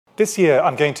This year,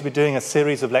 I'm going to be doing a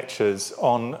series of lectures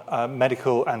on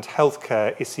medical and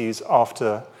healthcare issues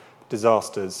after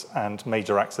disasters and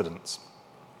major accidents.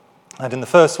 And in the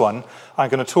first one, I'm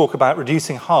going to talk about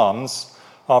reducing harms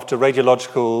after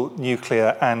radiological,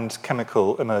 nuclear, and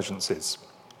chemical emergencies.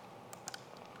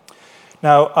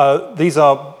 Now, these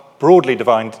are broadly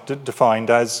defined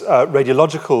as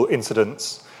radiological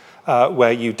incidents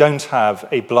where you don't have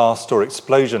a blast or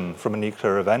explosion from a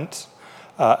nuclear event,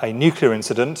 a nuclear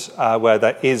incident where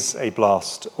there is a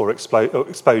blast or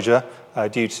exposure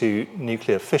due to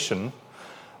nuclear fission,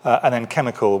 and then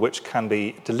chemical, which can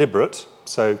be deliberate,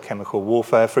 so chemical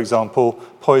warfare, for example,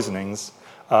 poisonings,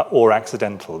 or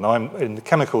accidental. Now, in the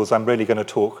chemicals, I'm really going to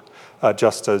talk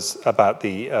just as about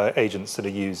the agents that are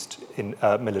used in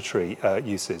military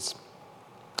uses.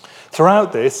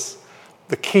 Throughout this,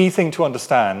 the key thing to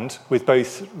understand with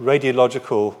both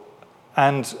radiological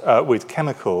and with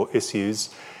chemical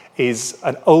issues is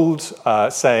an old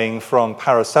saying from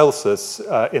Paracelsus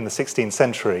in the 16th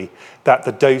century that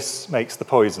the dose makes the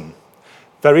poison.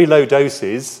 Very low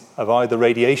doses of either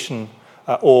radiation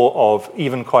or of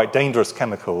even quite dangerous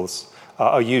chemicals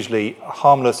are usually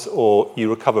harmless, or you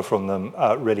recover from them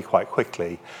really quite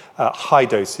quickly. High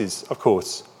doses, of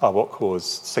course, are what cause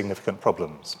significant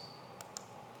problems.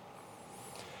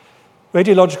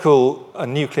 Radiological,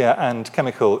 nuclear, and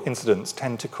chemical incidents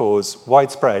tend to cause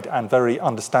widespread and very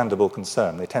understandable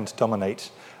concern. They tend to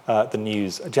dominate the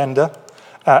news agenda,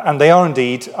 and they are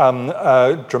indeed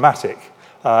dramatic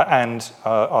and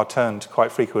are turned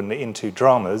quite frequently into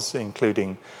dramas,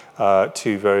 including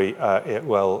two very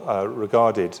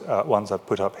well-regarded ones I've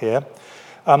put up here.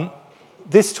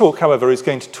 This talk, however, is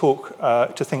going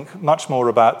to think much more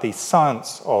about the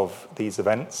science of these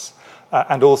events,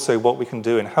 and also what we can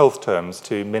do in health terms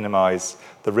to minimize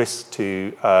the risk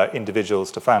to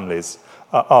individuals, to families,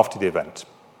 after the event.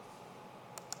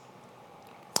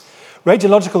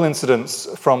 Radiological incidents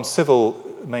from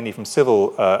mainly from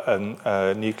civil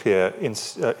nuclear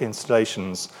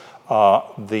installations are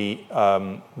the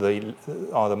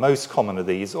most common of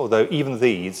these, although even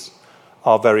these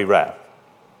are very rare.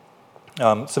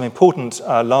 Some important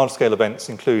large-scale events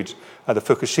include the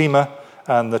Fukushima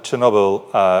and the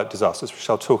Chernobyl disasters, which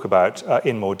I'll talk about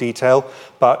in more detail.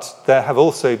 But there have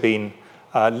also been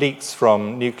leaks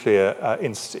from nuclear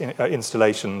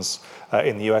installations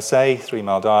in the USA, 3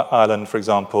 Mile Island, for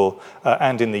example,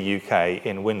 and in the UK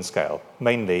in Windscale,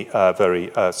 mainly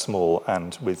very small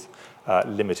and with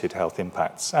limited health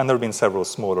impacts. And there have been several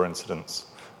smaller incidents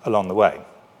along the way.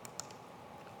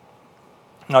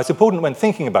 Now, it's important when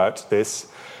thinking about this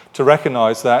to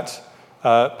recognize that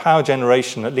power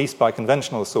generation, at least by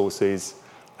conventional sources,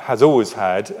 has always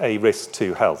had a risk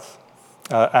to health.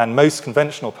 And most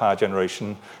conventional power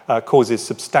generation causes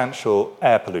substantial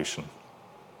air pollution.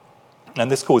 And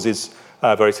this causes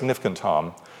very significant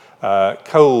harm.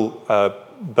 Coal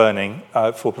burning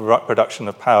for production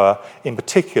of power, in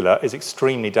particular, is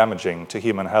extremely damaging to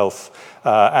human health,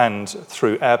 and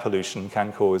through air pollution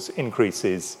can cause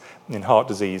increases in heart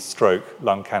disease, stroke,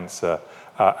 lung cancer,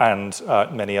 and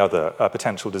many other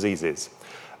potential diseases.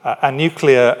 And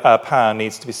nuclear power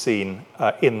needs to be seen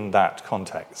in that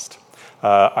context.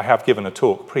 I have given a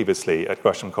talk previously at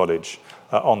Gresham College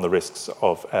on the risks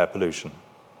of air pollution.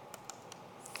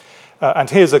 And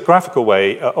here's a graphical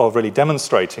way of really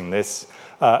demonstrating this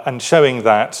and showing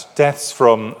that deaths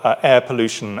from air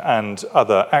pollution and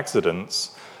other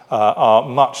accidents are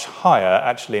much higher,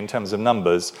 actually, in terms of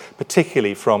numbers,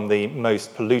 particularly from the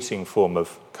most polluting form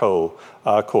of coal,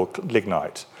 called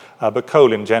lignite. But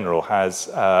coal in general has,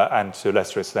 and to a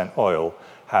lesser extent oil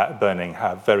burning,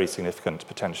 have very significant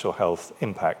potential health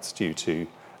impacts due to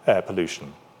air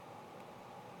pollution.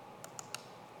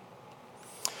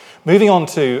 Moving on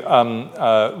to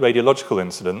radiological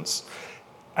incidents,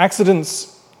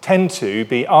 accidents tend to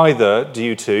be either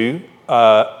due to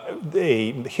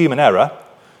the human error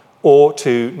or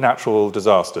to natural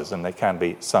disasters, and there can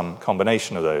be some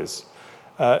combination of those.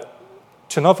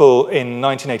 Chernobyl in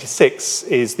 1986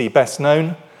 is the best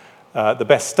known, the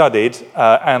best studied,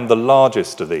 and the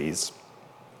largest of these.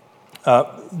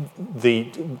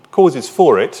 The causes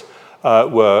for it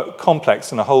were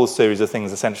complex, and a whole series of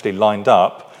things essentially lined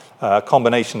up. A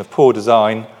combination of poor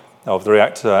design of the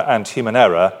reactor and human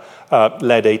error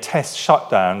led a test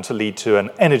shutdown to lead to an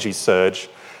energy surge.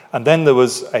 And then there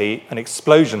was an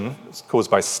explosion caused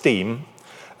by steam,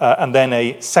 and then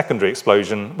a secondary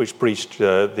explosion which breached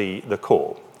the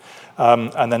core.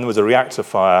 And then there was a reactor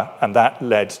fire, and that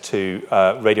led to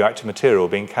radioactive material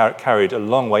being carried a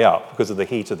long way up because of the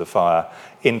heat of the fire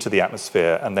into the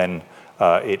atmosphere, and then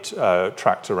it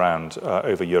tracked around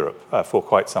over Europe for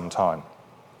quite some time.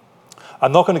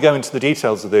 I'm not going to go into the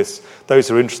details of this. Those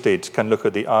who are interested can look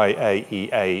at the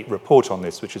IAEA report on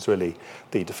this, which is really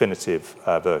the definitive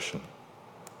version.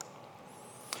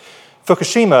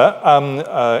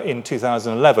 Fukushima in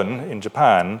 2011 in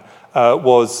Japan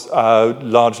was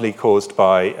largely caused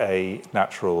by a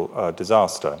natural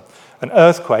disaster. An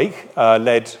earthquake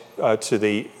led to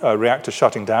the reactor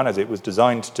shutting down, as it was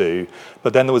designed to do,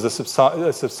 but then there was a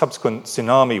subsequent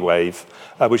tsunami wave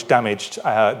which damaged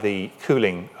the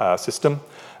cooling system,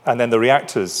 and then the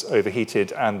reactors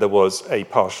overheated and there was a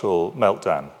partial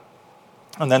meltdown.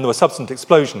 And then there were subsequent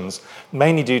explosions,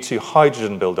 mainly due to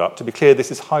hydrogen buildup. To be clear,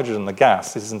 this is hydrogen, the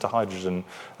gas. This isn't a hydrogen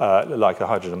like a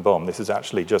hydrogen bomb. This is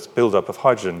actually just buildup of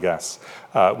hydrogen gas,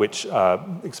 which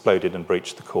exploded and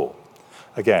breached the core.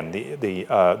 Again,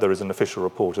 there is an official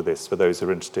report of this for those who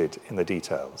are interested in the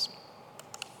details.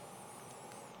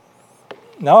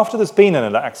 Now, after there's been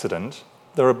an accident,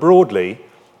 there are broadly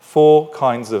 4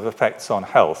 kinds of effects on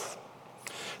health.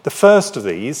 The first of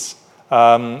these,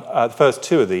 the first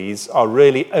 2 of these, are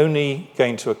really only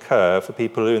going to occur for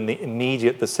people who are in the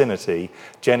immediate vicinity,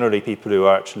 generally people who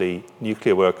are actually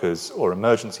nuclear workers or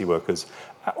emergency workers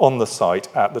on the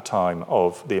site at the time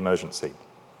of the emergency.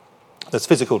 There's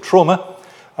physical trauma,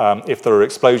 if there are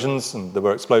explosions, and there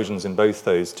were explosions in both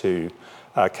those 2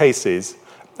 cases,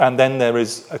 and then there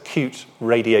is acute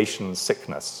radiation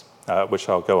sickness, which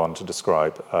I'll go on to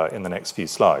describe in the next few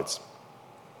slides.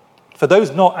 For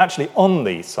those not actually on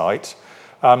the site,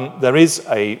 there is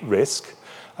a risk,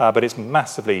 but it's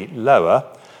massively lower,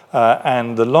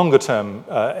 and the longer-term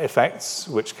effects,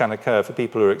 which can occur for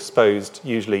people who are exposed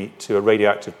usually to a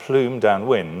radioactive plume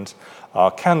downwind, are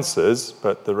cancers,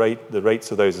 but the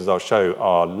rates of those, as I'll show,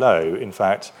 are low, in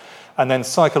fact, and then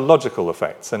psychological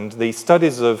effects. And the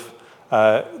studies of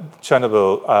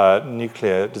Chernobyl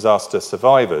nuclear disaster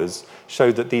survivors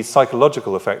showed that these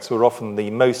psychological effects were often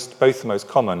both the most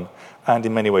common and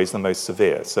in many ways the most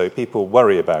severe. So people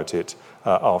worry about it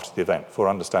after the event for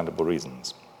understandable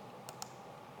reasons.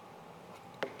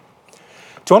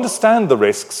 To understand the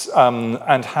risks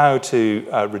and how to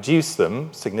reduce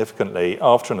them significantly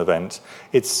after an event,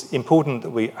 it's important that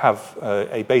we have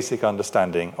a basic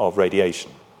understanding of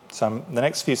radiation. So the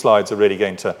next few slides are really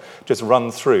going to just run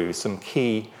through some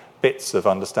key bits of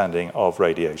understanding of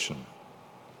radiation.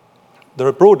 There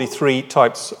are broadly 3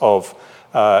 types of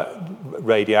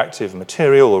radioactive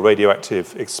material or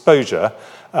radioactive exposure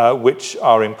which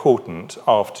are important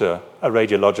after a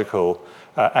radiological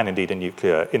and indeed a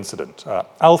nuclear incident.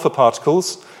 Alpha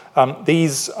particles,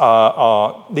 these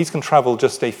can travel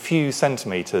just a few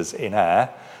centimeters in air,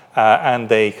 and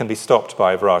they can be stopped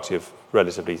by a variety of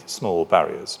relatively small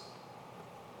barriers.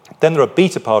 Then there are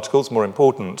beta particles, more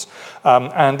important,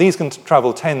 and these can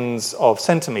travel tens of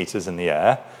centimeters in the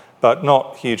air, but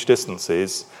not huge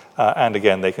distances, and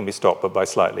again, they can be stopped but by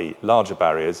slightly larger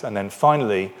barriers. And then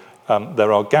finally,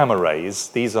 there are gamma rays.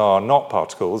 These are not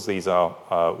particles, these are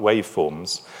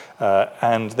waveforms,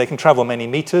 and they can travel many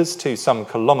meters to some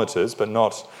kilometers, but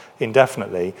not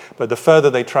indefinitely. But the further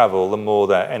they travel, the more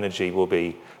their energy will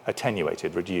be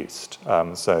attenuated, reduced.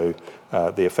 So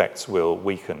the effects will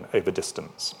weaken over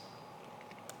distance.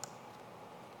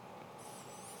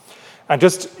 And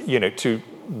just, to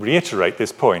reiterate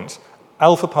this point,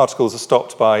 alpha particles are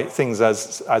stopped by things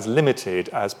as limited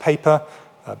as paper,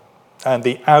 and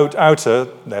the outer,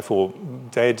 therefore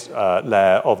dead,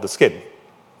 layer of the skin.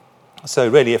 So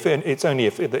really, it's only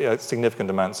if significant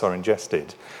amounts are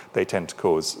ingested, they tend to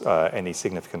cause any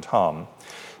significant harm.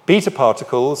 Beta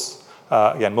particles,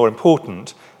 again, more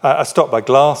important, are stopped by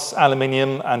glass,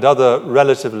 aluminium, and other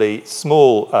relatively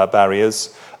small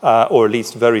barriers, or at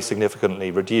least very significantly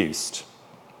reduced.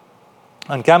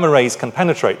 And gamma rays can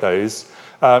penetrate those,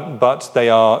 but they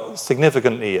are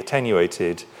significantly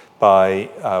attenuated by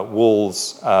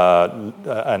walls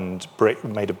and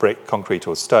made of brick, concrete,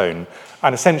 or stone.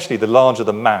 And essentially, the larger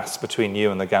the mass between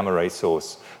you and the gamma ray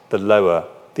source, the lower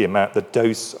the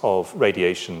dose of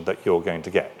radiation that you're going to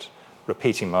get.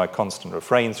 Repeating my constant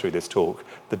refrain through this talk,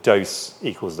 the dose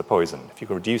equals the poison. If you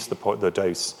can reduce the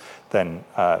dose, then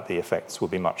the effects will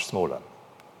be much smaller.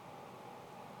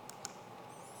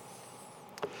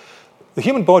 The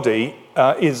human body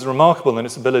is remarkable in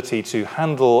its ability to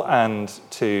handle and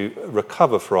to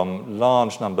recover from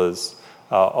large numbers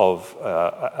of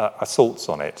assaults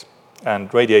on it,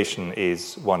 and radiation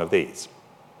is one of these.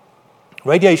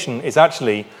 Radiation is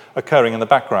actually occurring in the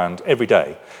background every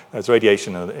day. There's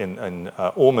radiation in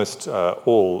almost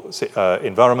all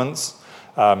environments.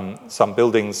 Some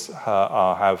buildings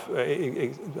have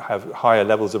higher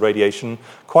levels of radiation.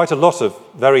 Quite a lot of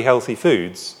very healthy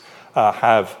foods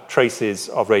have traces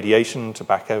of radiation.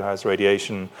 Tobacco has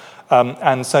radiation.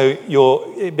 And so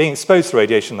you're being exposed to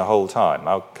radiation the whole time.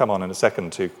 I'll come on in a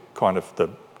second to kind of the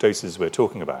doses we're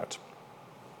talking about.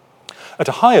 At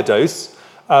a higher dose,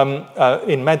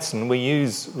 in medicine, we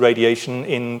use radiation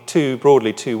in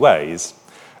broadly two ways.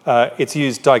 It's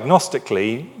used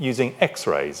diagnostically using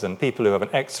X-rays, and people who have an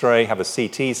X-ray, have a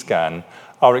CT scan,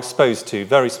 are exposed to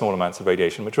very small amounts of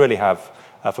radiation, which really have,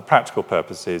 for practical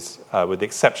purposes, with the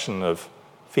exception of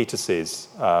fetuses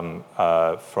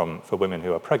for women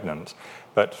who are pregnant,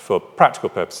 but for practical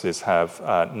purposes have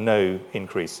no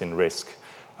increase in risk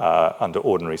under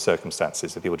ordinary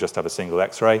circumstances if people just have a single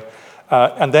X-ray.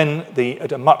 And then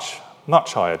at a much,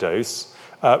 much higher dose,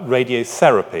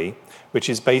 radiotherapy, which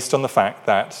is based on the fact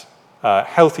that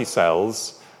healthy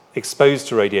cells exposed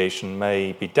to radiation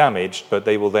may be damaged, but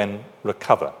they will then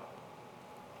recover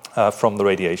from the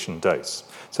radiation dose.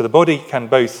 So the body can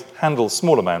both handle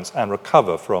small amounts and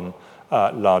recover from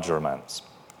larger amounts.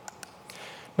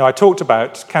 Now, I talked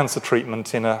about cancer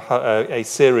treatment in a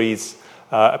series,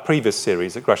 a previous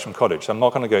series at Gresham College. I'm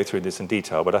not going to go through this in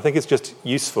detail, but I think it's just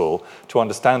useful to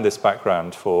understand this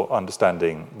background for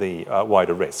understanding the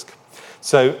wider risk.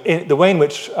 So the way in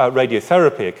which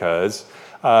radiotherapy occurs,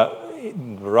 a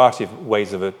variety of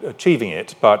ways of achieving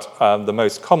it, but the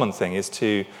most common thing is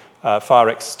to fire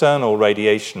external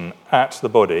radiation at the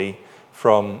body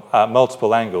from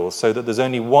multiple angles so that there's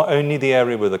only the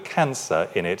area with a cancer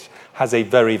in it has a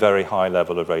very, very high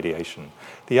level of radiation.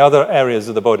 The other areas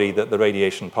of the body that the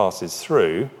radiation passes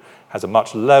through has a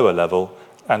much lower level,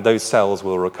 and those cells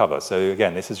will recover. So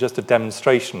again, this is just a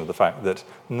demonstration of the fact that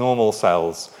normal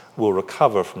cells will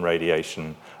recover from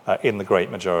radiation in the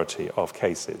great majority of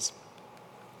cases.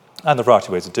 And a variety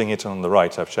of ways of doing it. On the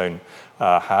right, I've shown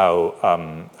how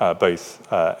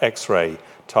both X-ray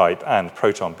type and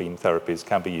proton beam therapies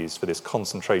can be used for this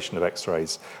concentration of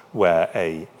X-rays where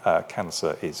a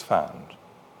cancer is found.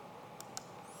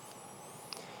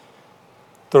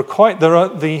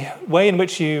 The way in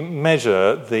which you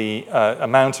measure the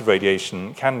amount of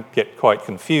radiation can get quite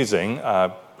confusing.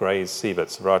 Gray's,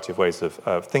 Sievert's, a variety of ways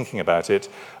of thinking about it.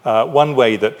 One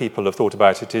way that people have thought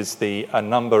about it is the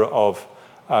number of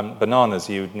bananas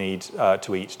you'd need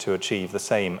to eat to achieve the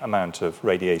same amount of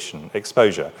radiation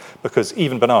exposure. Because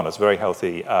even bananas, very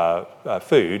healthy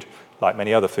food, like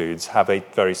many other foods, have a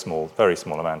very small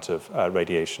amount of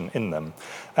radiation in them.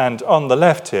 And on the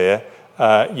left here,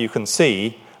 you can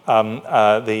see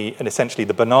essentially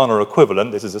the banana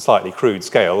equivalent. This is a slightly crude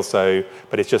scale,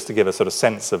 but it's just to give a sort of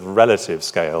sense of relative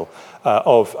scale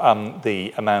of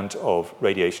the amount of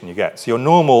radiation you get. So your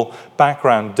normal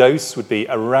background dose would be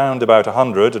around about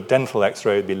 100. A dental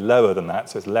X-ray would be lower than that,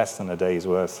 so it's less than a day's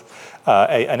worth.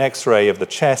 An X-ray of the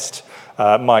chest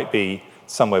might be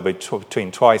somewhere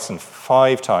between twice and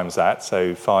 5 times that,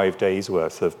 so 5 days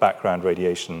worth of background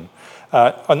radiation.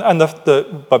 By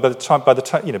the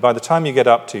time you get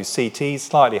up to CT,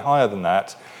 slightly higher than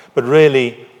that, but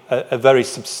really a very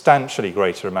substantially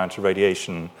greater amount of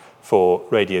radiation for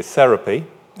radiotherapy,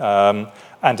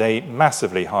 and a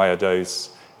massively higher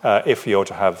dose if you're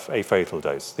to have a fatal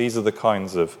dose. These are the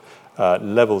kinds of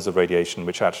levels of radiation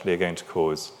which actually are going to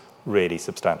cause really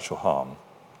substantial harm.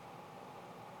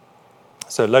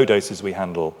 So low doses we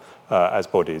handle as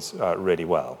bodies really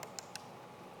well.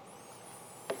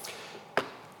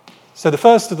 So the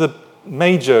first of the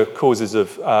major causes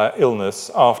of illness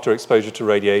after exposure to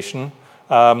radiation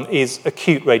is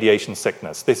acute radiation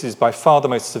sickness. This is by far the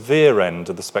most severe end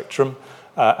of the spectrum,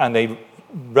 and a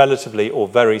relatively or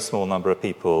very small number of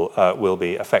people will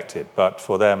be affected. But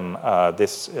for them,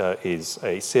 this is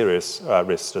a serious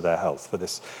risk to their health for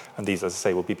this. And these, as I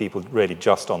say, will be people really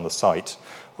just on the site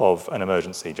of an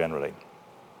emergency generally.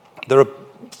 There are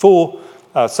 4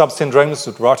 subsyndromes,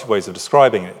 a variety of ways of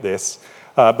describing this,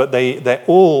 but they're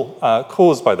all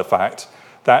caused by the fact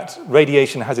that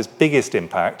radiation has its biggest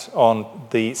impact on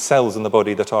the cells in the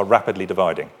body that are rapidly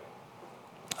dividing.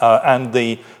 And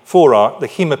the 4 are the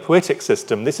hemopoietic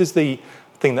system. This is the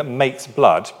thing that makes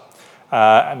blood.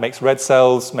 It makes red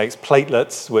cells, makes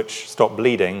platelets, which stop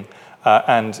bleeding,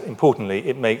 and importantly,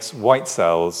 it makes white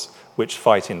cells, which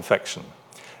fight infection.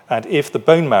 And if the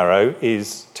bone marrow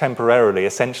is temporarily,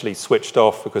 essentially switched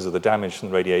off because of the damage from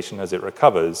the radiation as it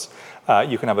recovers,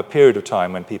 you can have a period of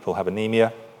time when people have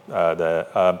anemia,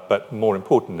 but more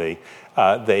importantly,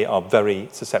 they are very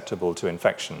susceptible to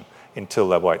infection until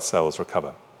their white cells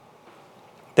recover.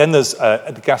 Then there's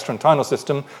the gastrointestinal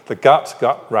system. The gut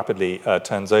rapidly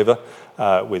turns over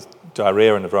with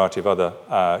diarrhea and a variety of other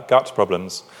gut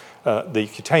problems. The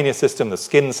cutaneous system, the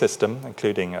skin system,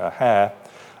 including hair,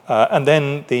 and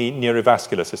then the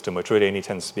neurovascular system, which really only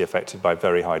tends to be affected by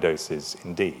very high doses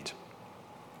indeed.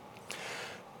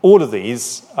 All of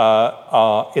these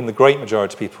are, in the great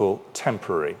majority of people,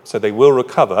 temporary. So they will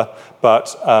recover, but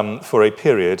for a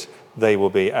period, they will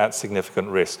be at significant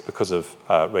risk because of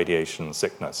radiation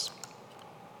sickness.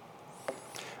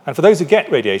 And for those who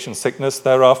get radiation sickness,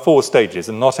 there are 4 stages,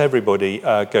 and not everybody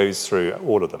goes through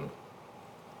all of them.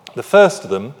 The first of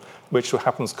them, which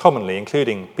happens commonly,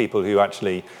 including people who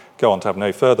actually go on to have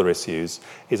no further issues,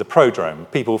 is a prodrome.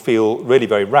 People feel really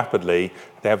very rapidly,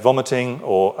 they have vomiting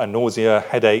or a nausea,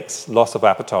 headaches, loss of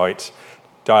appetite,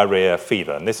 diarrhea,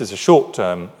 fever. And this is a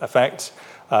short-term effect,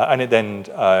 and it then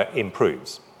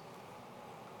improves.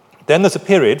 Then there's a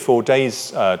period for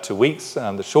days to weeks,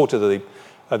 and the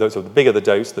bigger the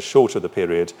dose, the shorter the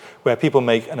period, where people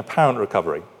make an apparent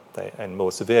recovery. In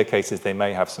more severe cases, they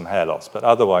may have some hair loss, but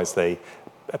otherwise they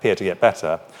appear to get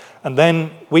better. And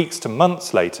then weeks to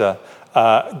months later,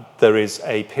 there is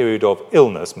a period of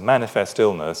illness, manifest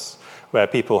illness, where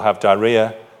people have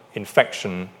diarrhea,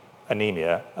 infection,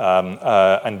 anemia,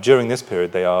 and during this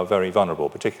period they are very vulnerable,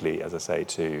 particularly, as I say,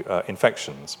 to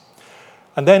infections.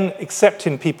 And then, except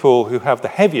in people who have the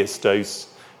heaviest dose,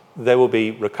 there will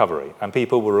be recovery, and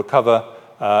people will recover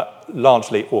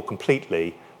largely or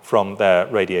completely from their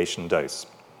radiation dose.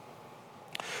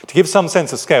 To give some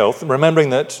sense of scale, remembering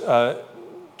that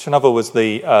Chernobyl was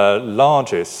the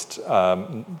largest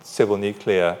civil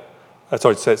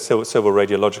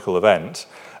radiological event,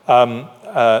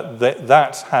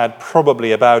 that had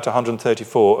probably about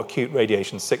 134 acute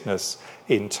radiation sickness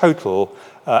in total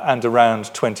and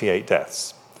around 28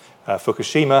 deaths.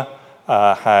 Fukushima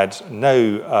had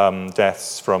no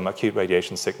deaths from acute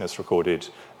radiation sickness recorded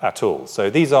at all. So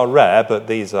these are rare, but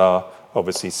these are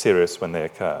obviously serious when they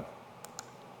occur.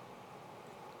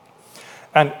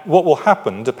 And what will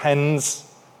happen depends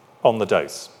on the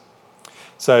dose.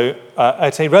 So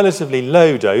at a relatively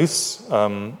low dose,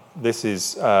 this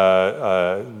is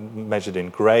measured in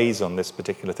grays on this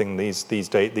particular thing. These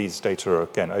data are,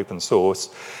 again, open source.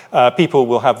 People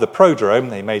will have the prodrome.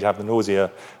 They may have the nausea,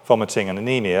 vomiting, and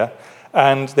anemia.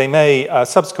 And they may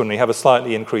subsequently have a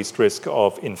slightly increased risk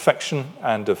of infection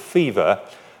and of fever,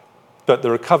 but the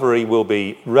recovery will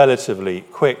be relatively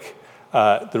quick.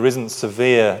 There isn't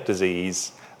severe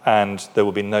disease, and there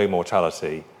will be no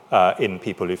mortality in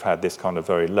people who've had this kind of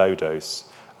very low dose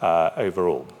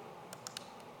overall.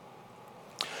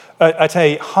 At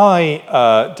a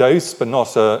high dose, but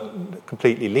not a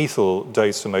completely lethal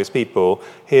dose for most people,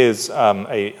 here's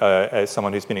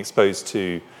someone who's been exposed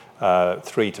to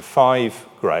 3 to 5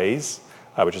 grays,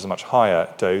 which is a much higher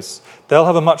dose. They'll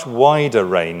have a much wider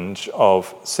range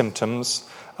of symptoms,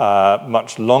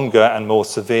 much longer and more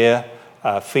severe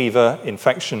fever,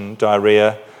 infection,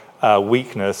 diarrhea,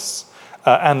 weakness,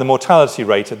 and the mortality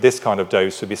rate at this kind of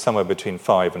dose would be somewhere between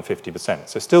 5 and 50%.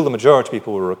 So still the majority of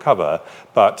people will recover,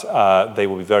 but they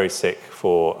will be very sick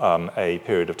for a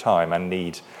period of time and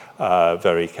need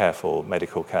very careful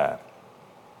medical care.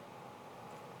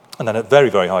 And then at very,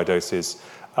 very high doses,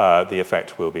 the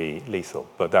effect will be lethal,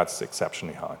 but that's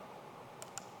exceptionally high.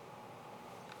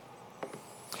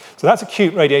 So that's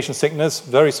acute radiation sickness,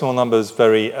 very small numbers,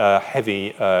 very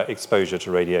heavy exposure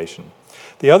to radiation.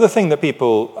 The other thing that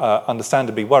people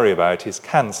understandably worry about is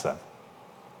cancer.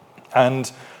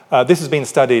 And this has been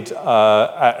studied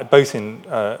both in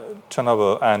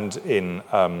Chernobyl and in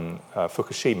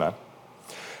Fukushima.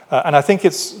 And I think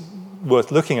it's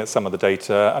worth looking at some of the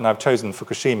data, and I've chosen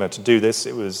Fukushima to do this.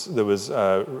 There was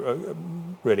a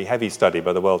really heavy study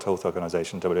by the World Health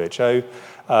Organization, WHO,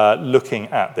 looking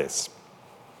at this.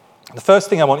 The first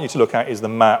thing I want you to look at is the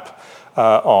map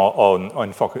on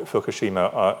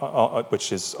Fukushima,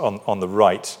 which is on the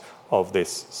right of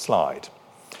this slide.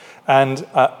 And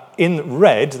in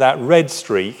red, that red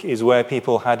streak is where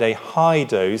people had a high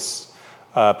dose,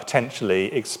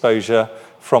 potentially, exposure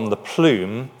from the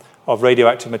plume of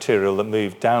radioactive material that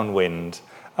moved downwind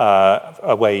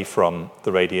away from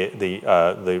the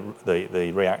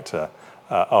reactor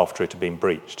after it had been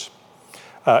breached.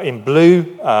 In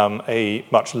blue, a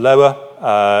much lower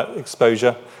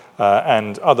exposure,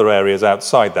 and other areas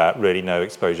outside that, really no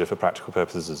exposure for practical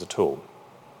purposes at all.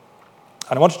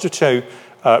 And I wanted to show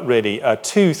really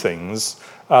two things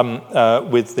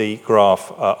with the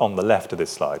graph on the left of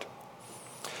this slide.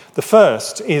 The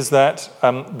first is that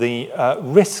the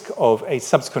risk of a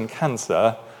subsequent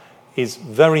cancer is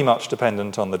very much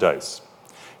dependent on the dose.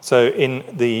 So in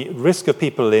the risk of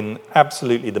people in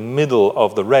absolutely the middle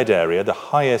of the red area, the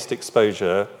highest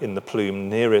exposure in the plume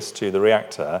nearest to the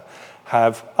reactor,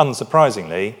 have,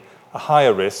 unsurprisingly, a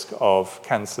higher risk of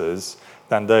cancers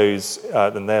than those,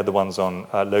 than they're the ones on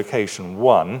location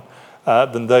 1,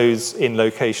 than those in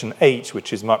location 8,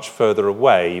 which is much further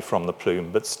away from the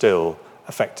plume, but still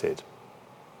affected.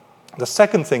 The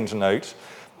second thing to note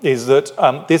is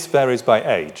that this varies by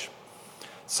age.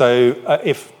 So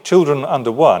if children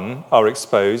under 1 are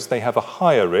exposed, they have a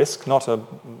higher risk, not a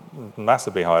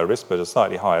massively higher risk, but a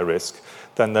slightly higher risk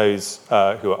than those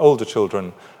who are older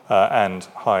children and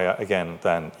higher, again,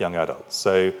 than young adults.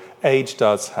 So age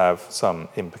does have some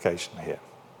implication here.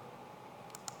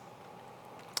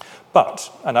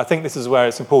 But, and I think this is where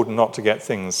it's important not to get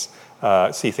things,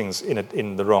 see things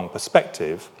in the wrong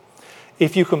perspective,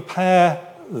 if you compare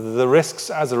the risks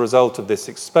as a result of this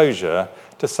exposure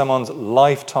to someone's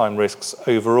lifetime risks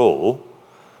overall,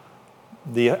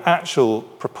 the actual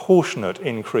proportionate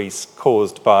increase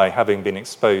caused by having been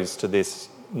exposed to this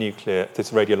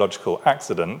radiological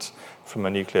accident from a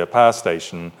nuclear power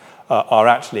station are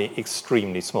actually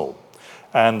extremely small.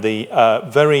 And the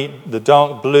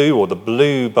dark blue or the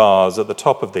blue bars at the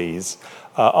top of these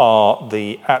are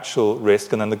the actual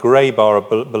risk, and then the grey bar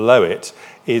below it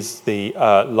is the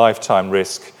lifetime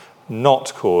risk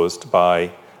not caused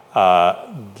by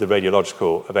the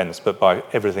radiological events, but by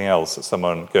everything else that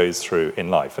someone goes through in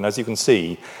life. And as you can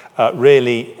see,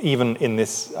 really, even in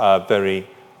this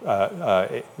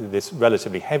this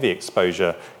relatively heavy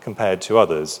exposure compared to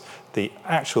others, the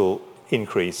actual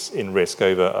increase in risk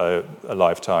over a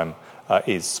lifetime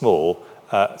is small,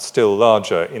 still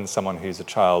larger in someone who's a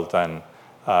child than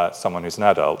someone who's an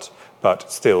adult,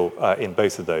 but still in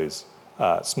both of those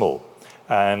small.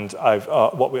 And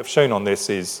what we have shown on this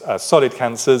is solid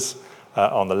cancers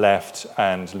on the left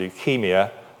and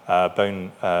leukemia,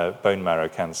 bone marrow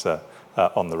cancer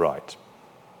on the right.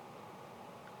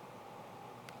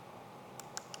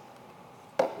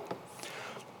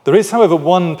 There is, however,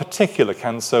 one particular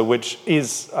cancer which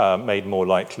is made more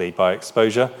likely by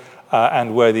exposure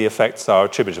and where the effects are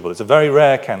attributable. It's a very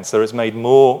rare cancer. It's made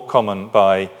more common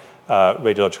by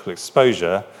radiological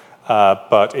exposure,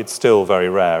 but it's still very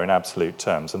rare in absolute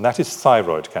terms, and that is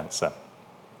thyroid cancer.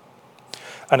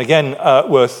 And again,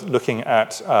 worth looking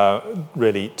at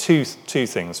really two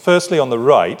things. Firstly, on the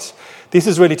right, this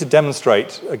is really to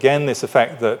demonstrate, again, this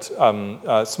effect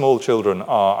that small children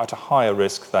are at a higher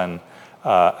risk than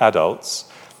adults.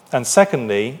 And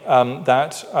secondly,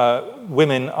 that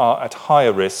women are at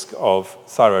higher risk of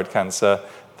thyroid cancer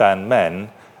than men,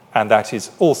 and that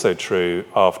is also true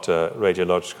after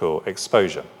radiological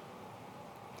exposure.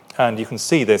 And you can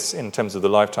see this in terms of the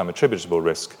lifetime attributable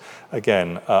risk,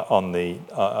 again, on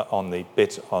the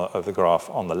bit of the graph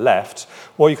on the left.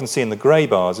 What you can see in the grey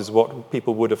bars is what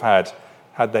people would have had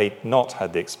they not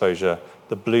had the exposure.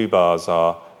 The blue bars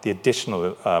are the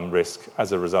additional risk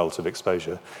as a result of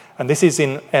exposure. And this is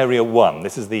in area 1.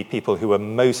 This is the people who are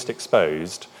most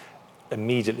exposed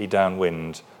immediately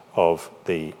downwind of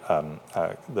the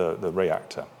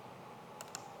reactor.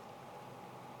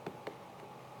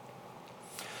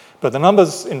 But the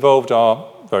numbers involved are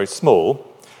very small,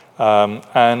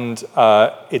 and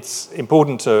it's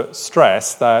important to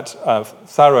stress that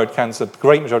thyroid cancer, the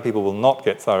great majority of people will not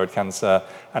get thyroid cancer,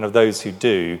 and of those who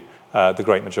do, the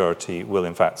great majority will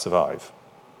in fact survive.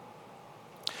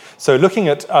 So looking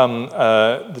at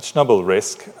the Chernobyl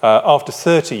risk, after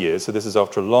 30 years, so this is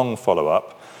after a long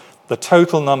follow-up, the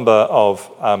total number of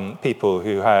people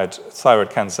who had thyroid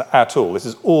cancer at all, this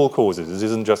is all causes, this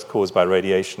isn't just caused by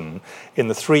radiation, in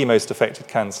the 3 most affected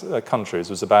countries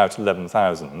was about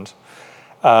 11,000.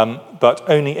 But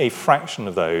only a fraction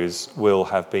of those will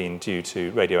have been due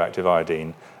to radioactive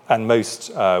iodine, and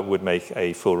most would make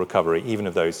a full recovery, even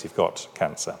of those who've got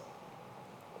cancer.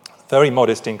 Very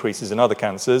modest increases in other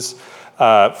cancers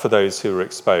for those who were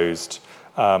exposed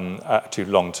to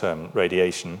long-term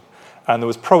radiation. And there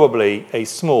was probably a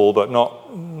small, but not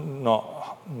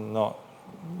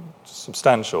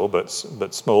substantial,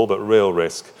 but small, but real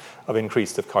risk of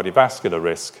increase of cardiovascular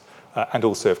risk and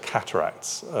also of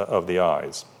cataracts of the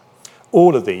eyes.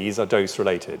 All of these are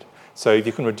dose-related. So if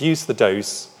you can reduce the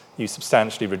dose, you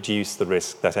substantially reduce the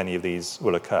risk that any of these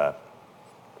will occur.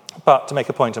 But to make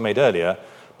a point I made earlier,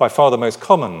 by far the most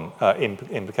common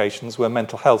implications were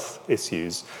mental health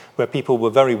issues, where people were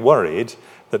very worried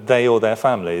that they or their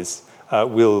families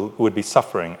would be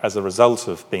suffering as a result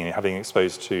of having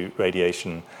exposed to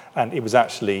radiation. And it was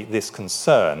actually this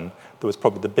concern that was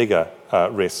probably the bigger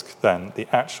risk than the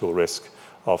actual risk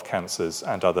of cancers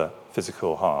and other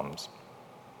physical harms.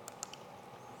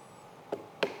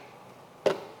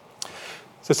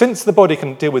 So since the body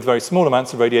can deal with very small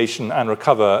amounts of radiation and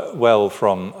recover well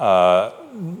from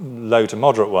low to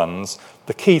moderate ones,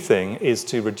 the key thing is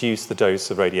to reduce the dose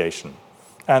of radiation.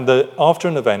 And after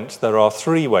an event, there are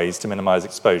 3 ways to minimize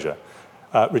exposure.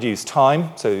 Reduce time,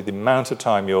 so the amount of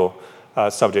time you're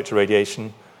subject to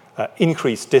radiation,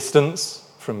 increase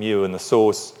distance from you and the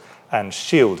source, and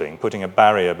shielding, putting a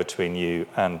barrier between you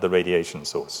and the radiation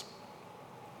source.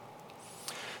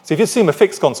 So if you assume a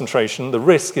fixed concentration, the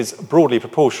risk is broadly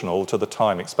proportional to the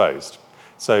time exposed.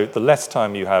 So the less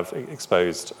time you have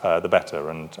exposed, the better,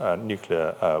 and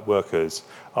nuclear workers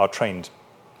are trained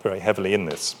very heavily in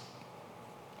this.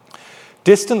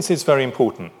 Distance is very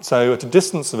important. So at a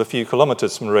distance of a few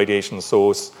kilometers from a radiation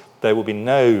source, there will be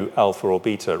no alpha or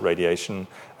beta radiation,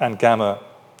 and gamma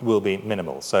will be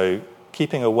minimal. So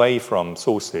keeping away from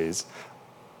sources,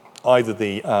 either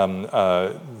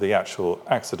the actual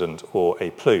accident or a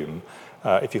plume,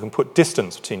 if you can put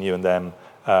distance between you and them,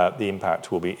 the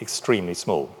impact will be extremely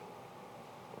small.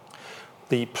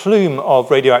 The plume of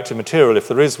radioactive material, if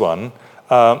there is one,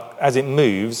 as it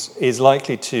moves, is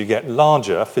likely to get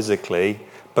larger physically,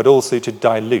 but also to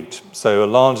dilute. So a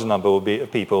larger number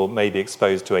of people may be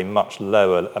exposed to a much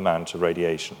lower amount of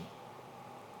radiation.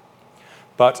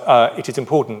 But it is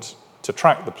important to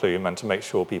track the plume and to make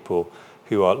sure people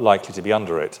who are likely to be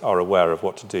under it are aware of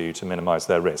what to do to minimize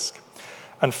their risk.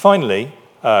 And finally,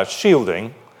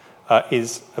 shielding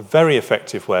is a very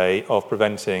effective way of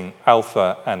preventing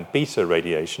alpha and beta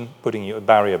radiation, putting a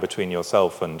barrier between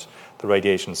yourself and the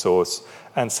radiation source,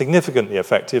 and significantly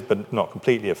effective, but not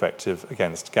completely effective,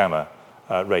 against gamma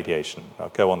radiation. I'll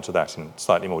go on to that in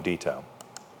slightly more detail.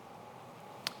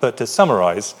 But to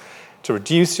summarize, to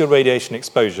reduce your radiation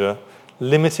exposure,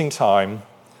 limiting time,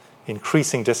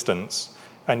 increasing distance,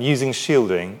 and using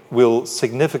shielding will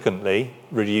significantly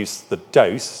reduce the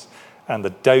dose, and the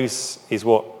dose is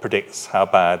what predicts how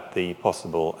bad the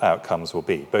possible outcomes will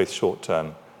be, both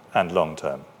short-term and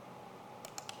long-term.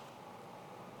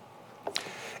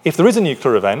 If there is a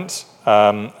nuclear event,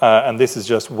 and this is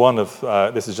just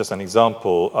an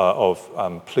example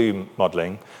of plume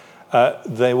modelling,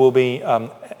 there will be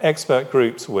expert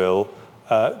groups will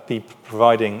be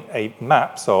providing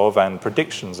maps of and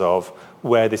predictions of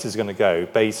where this is going to go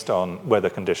based on weather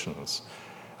conditions.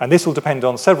 And this will depend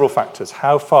on several factors: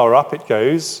 how far up it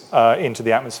goes into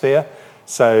the atmosphere.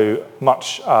 So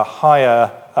much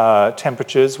higher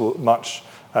temperatures,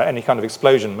 any kind of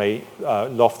explosion may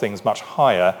loft things much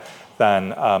higher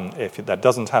than if that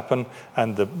doesn't happen,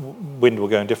 and the wind will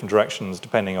go in different directions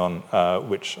depending on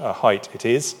which height it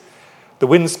is. The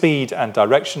wind speed and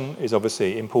direction is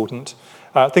obviously important.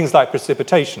 Things like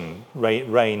precipitation,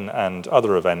 rain and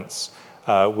other events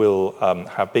will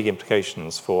have big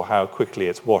implications for how quickly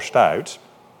it's washed out.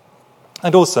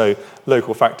 And also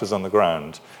local factors on the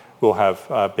ground will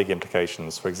have big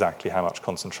implications for exactly how much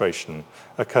concentration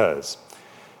occurs.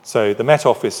 So the Met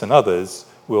Office and others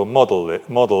will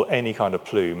model any kind of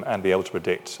plume and be able to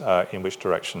predict in which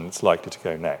direction it's likely to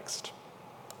go next.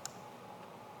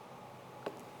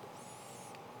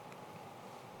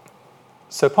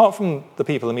 So apart from the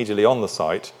people immediately on the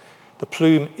site, the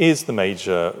plume is the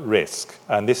major risk,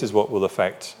 and this is what will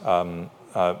affect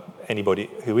anybody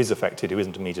who is affected who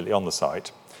isn't immediately on the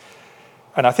site.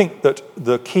 And I think that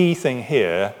the key thing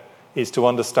here is to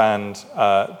understand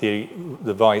the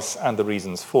advice and the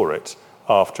reasons for it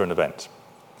after an event.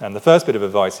 And the first bit of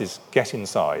advice is get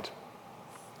inside,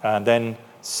 and then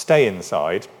stay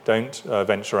inside, don't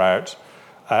venture out,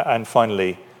 and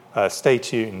finally stay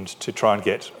tuned to try and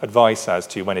get advice as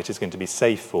to when it is going to be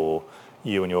safe for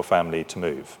you and your family to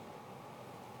move.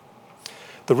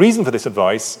 The reason for this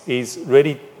advice is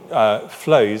really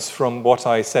flows from what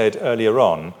I said earlier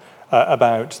on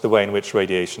about the way in which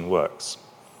radiation works.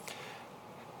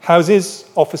 Houses,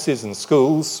 offices and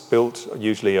schools, built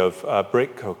usually of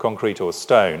brick or concrete or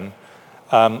stone,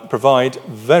 provide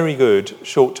very good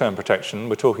short-term protection.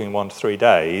 We're talking 1 to 3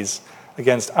 days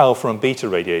against alpha and beta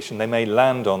radiation. They may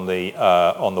land on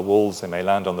the walls, they may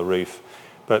land on the roof,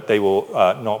 but they will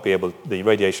not be able. The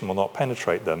radiation will not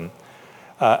penetrate them,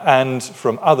 and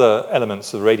from other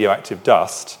elements of radioactive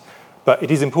dust. But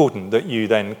it is important that you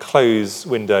then close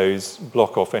windows,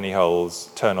 block off any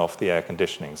holes, turn off the air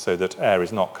conditioning so that air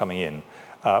is not coming in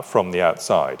from the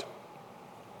outside.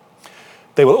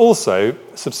 They will also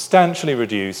substantially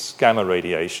reduce gamma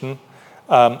radiation,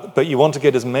 but you want to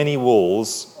get as many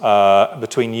walls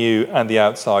between you and the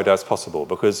outside as possible,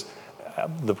 because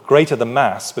the greater the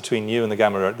mass between you and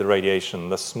the radiation,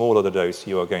 the smaller the dose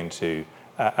you are going to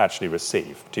actually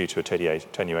receive due to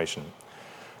attenuation.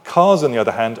 Cars, on the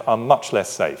other hand, are much less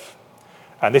safe.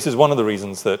 And this is one of the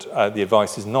reasons that the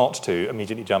advice is not to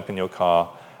immediately jump in your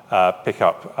car, pick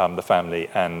up the family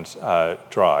and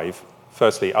drive.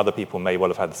 Firstly, other people may well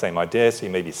have had the same idea, so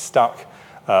you may be stuck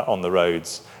on the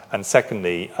roads. And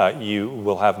secondly, you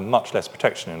will have much less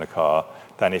protection in a car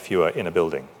than if you are in a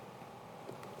building.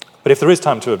 But if there is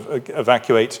time to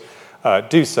evacuate,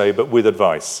 do so, but with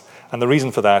advice. And the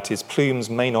reason for that is plumes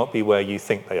may not be where you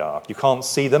think they are. You can't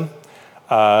see them.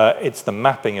 It's the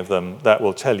mapping of them that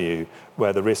will tell you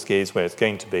where the risk is, where it's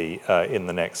going to be in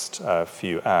the next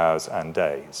few hours and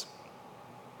days.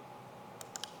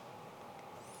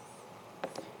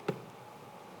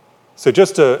 So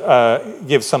just to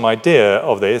give some idea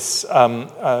of this,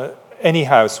 any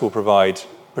house will provide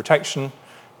protection,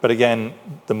 but again,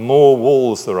 the more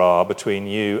walls there are between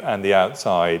you and the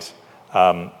outside,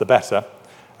 the better.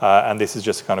 And this is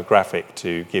just a kind of graphic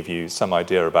to give you some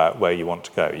idea about where you want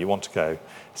to go. You want to go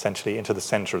essentially into the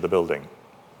center of the building,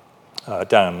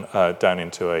 down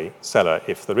into a cellar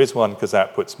if there is one, because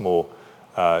that puts more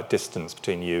distance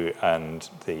between you and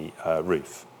the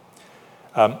roof.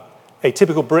 A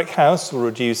typical brick house will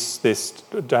reduce this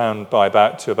down by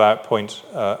about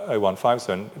 0.015,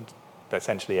 so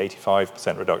essentially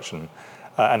 85% reduction.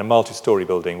 And a multi-story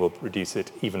building will reduce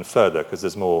it even further because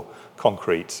there's more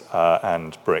concrete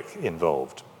and brick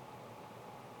involved.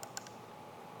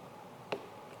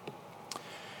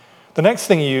 The next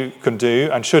thing you can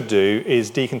do and should do is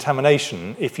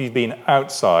decontamination if you've been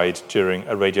outside during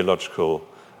a radiological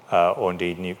or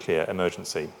indeed nuclear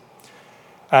emergency.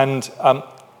 And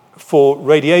for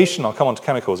radiation, I'll come on to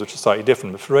chemicals, which are slightly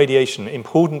different, but for radiation,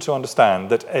 important to understand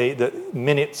that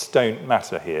minutes don't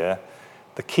matter here.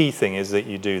 The key thing is that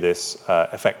you do this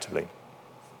effectively.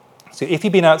 So if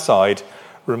you've been outside,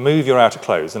 remove your outer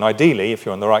clothes. And ideally, if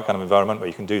you're in the right kind of environment where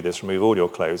you can do this, remove all your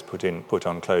clothes, put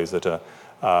on clothes that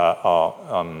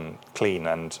are clean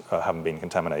and haven't been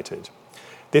contaminated.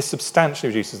 This substantially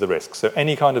reduces the risk. So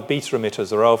any kind of beta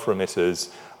emitters or alpha emitters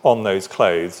on those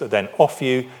clothes are then off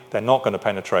you. They're not going to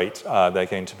penetrate. They're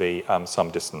going to be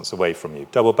some distance away from you.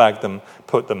 Double bag them,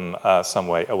 put them some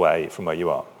way away from where you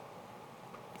are.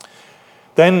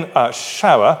 Then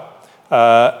shower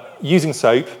using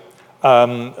soap,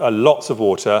 lots of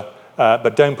water,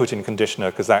 but don't put in conditioner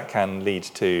because that can lead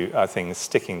to things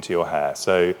sticking to your hair.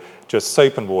 So just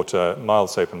soap and water, mild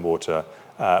soap and water,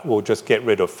 will just get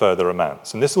rid of further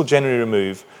amounts. And this will generally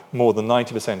remove more than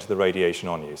 90% of the radiation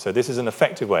on you. So this is an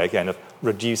effective way, again, of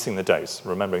reducing the dose,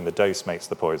 remembering the dose makes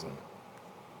the poison.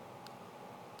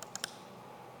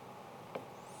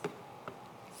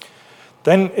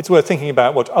 Then it's worth thinking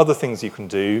about what other things you can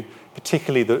do,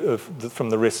 particularly from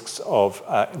the risks of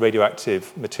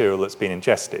radioactive material that's been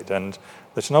ingested. And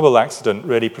the Chernobyl accident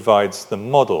really provides the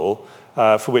model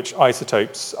for which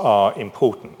isotopes are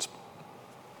important.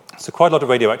 So quite a lot of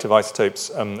radioactive isotopes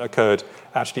occurred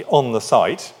actually on the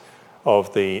site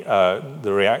of the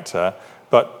reactor,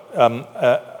 but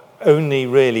only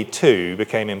really two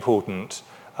became important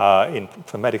in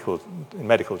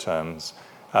medical terms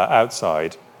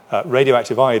outside.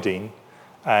 Radioactive iodine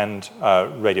and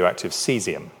radioactive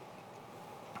cesium.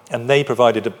 And they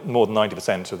provided more than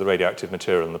 90% of the radioactive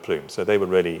material in the plume, so they were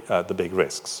really the big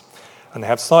risks. And they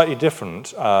have slightly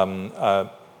different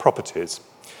properties.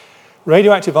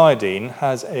 Radioactive iodine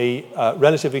has a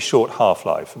relatively short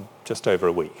half-life, just over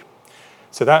a week.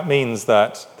 So that means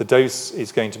that the dose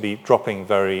is going to be dropping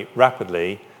very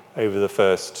rapidly over the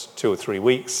first 2 or 3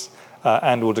 weeks,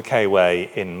 and will decay away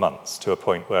in months to a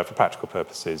point where, for practical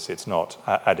purposes, it's not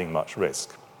adding much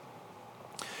risk.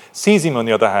 Cesium, on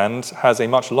the other hand, has a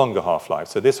much longer half-life,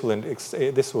 so this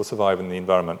will survive in the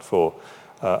environment for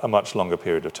a much longer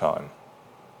period of time.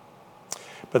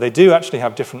 But they do actually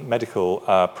have different medical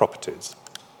properties.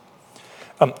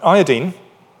 Iodine,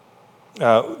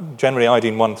 generally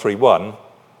iodine-131,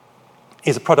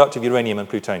 is a product of uranium and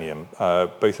plutonium,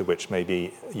 both of which may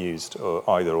be used, or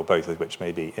either or both of which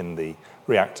may be in the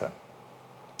reactor.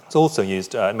 It's also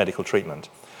used in medical treatment.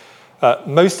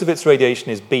 Most of its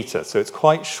radiation is beta, so it's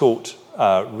quite short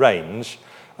range,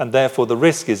 and therefore the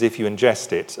risk is if you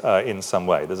ingest it in some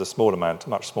way. There's a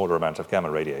much smaller amount of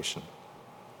gamma radiation.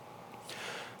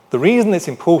 The reason it's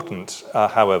important,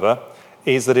 however,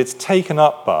 is that it's taken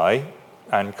up by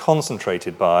and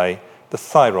concentrated by the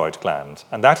thyroid gland.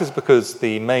 And that is because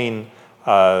the main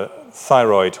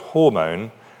thyroid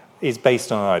hormone is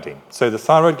based on iodine. So the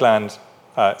thyroid gland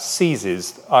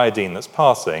seizes iodine that's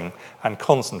passing and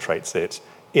concentrates it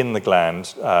in the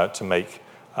gland to make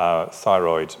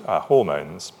thyroid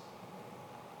hormones.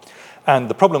 And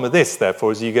the problem with this,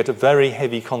 therefore, is you get a very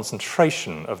heavy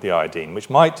concentration of the iodine,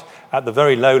 which might, at the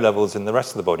very low levels in the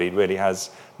rest of the body, really has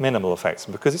minimal effects.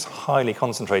 And because it's highly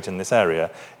concentrated in this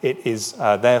area, it is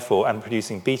therefore, and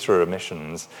producing beta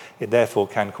emissions, it therefore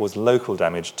can cause local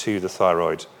damage to the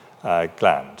thyroid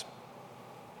gland.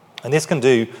 And this can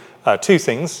do two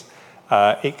things.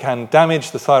 It can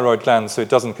damage the thyroid gland so it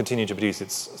doesn't continue to produce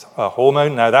its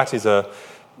hormone. Now, that is a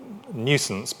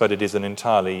nuisance, but it is an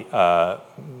entirely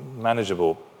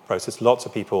manageable process. Lots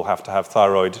of people have to have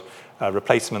thyroid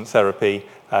replacement therapy.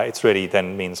 It really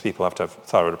then means people have to have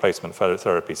thyroid replacement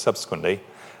therapy subsequently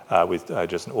with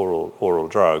just oral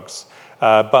drugs.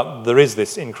 But there is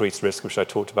this increased risk, which I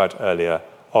talked about earlier,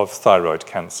 of thyroid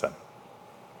cancer.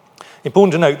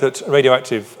 Important to note that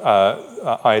radioactive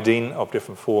iodine of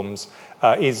different forms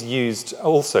is used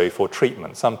also for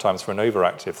treatment, sometimes for an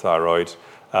overactive thyroid,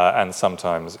 and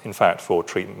sometimes, in fact, for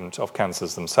treatment of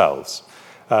cancers themselves.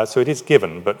 So it is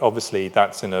given, but obviously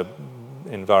that's in an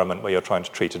environment where you're trying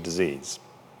to treat a disease.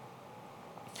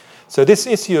 So this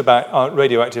issue about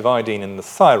radioactive iodine in the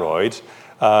thyroid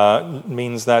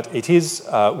means that it is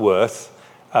worth,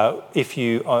 if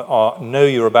you know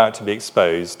you're about to be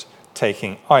exposed,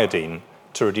 taking iodine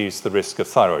to reduce the risk of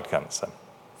thyroid cancer.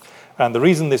 And the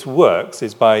reason this works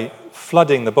is by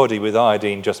flooding the body with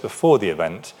iodine just before the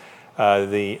event,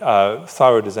 the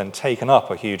thyroid is then taken up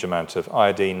a huge amount of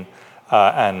iodine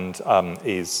and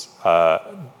is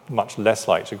much less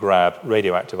likely to grab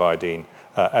radioactive iodine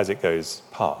as it goes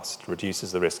past,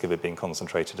 reduces the risk of it being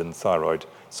concentrated in the thyroid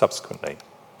subsequently.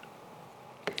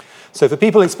 So for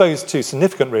people exposed to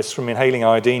significant risk from inhaling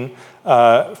iodine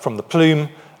from the plume,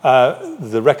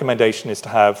 the recommendation is to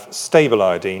have stable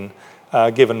iodine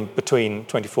given between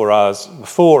 24 hours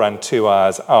before and 2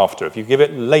 hours after. If you give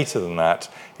it later than that,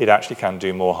 it actually can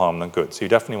do more harm than good. So you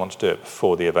definitely want to do it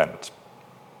before the event.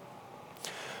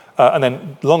 And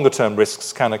then longer-term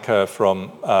risks can occur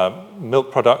from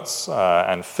milk products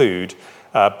and food,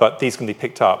 but these can be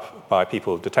picked up by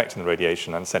people detecting the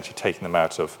radiation and essentially taking them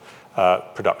out of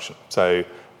production. So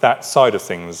that side of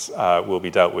things will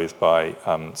be dealt with by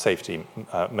safety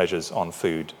measures on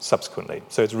food subsequently.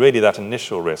 So it's really that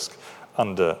initial risk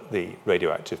under the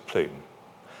radioactive plume.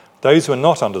 Those who are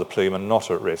not under the plume are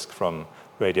not at risk from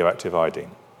radioactive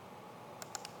iodine.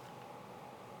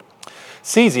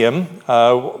 Cesium,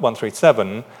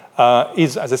 137,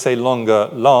 is, as I say, longer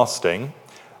lasting.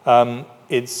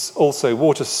 It's also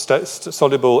water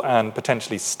soluble and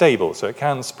potentially stable, so it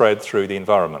can spread through the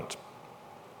environment.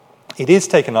 It is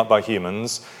taken up by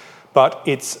humans, but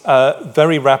it's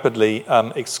very rapidly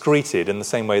excreted in the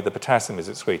same way that potassium is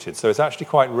excreted. So it's actually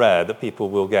quite rare that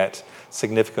people will get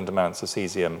significant amounts of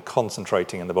cesium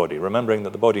concentrating in the body, remembering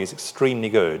that the body is extremely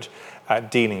good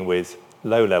at dealing with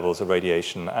low levels of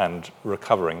radiation and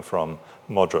recovering from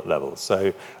moderate levels.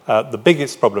 So the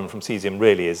biggest problem from cesium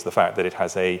really is the fact that it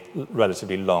has a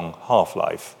relatively long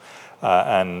half-life.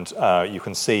 And you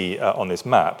can see on this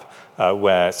map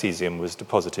where cesium was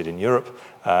deposited in Europe,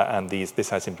 and this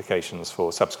has implications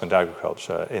for subsequent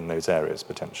agriculture in those areas,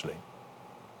 potentially,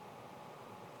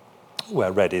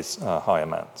 where red is high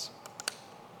amounts.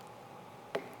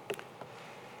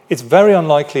 It's very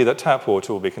unlikely that tap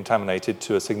water will be contaminated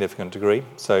to a significant degree,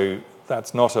 so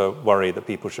that's not a worry that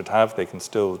people should have. They can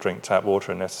still drink tap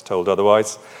water unless told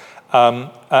otherwise.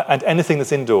 And anything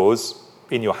that's indoors,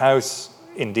 in your house,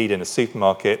 indeed in a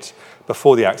supermarket,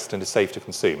 before the accident is safe to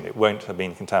consume. It won't have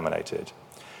been contaminated.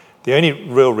 The only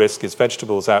real risk is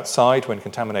vegetables outside when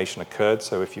contamination occurred,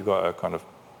 so if you've got a kind of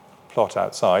plot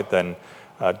outside, then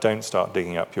don't start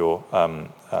digging up your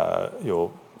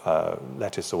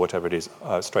lettuce or whatever it is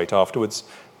straight afterwards.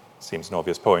 Seems an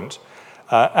obvious point.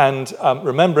 And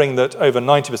remembering that over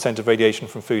 90% of radiation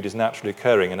from food is naturally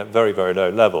occurring and at very, very low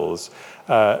levels,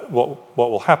 what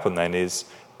will happen then is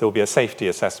there will be a safety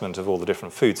assessment of all the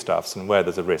different foodstuffs, and where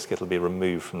there's a risk, it'll be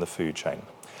removed from the food chain.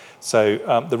 So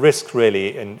the risk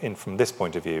really, from this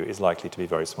point of view, is likely to be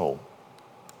very small.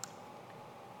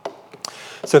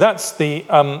 So that's the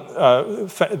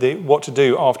what to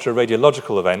do after a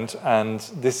radiological event, and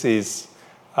this is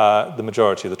the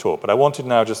majority of the talk. But I wanted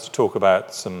now just to talk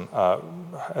about some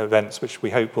events which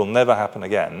we hope will never happen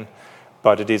again,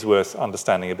 but it is worth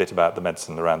understanding a bit about the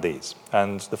medicine around these.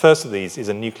 And the first of these is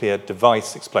a nuclear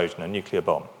device explosion, a nuclear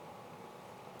bomb.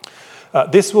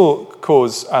 This will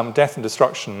cause death and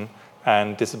destruction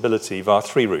and disability via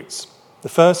 3 routes. The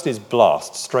first is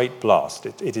blast, straight blast.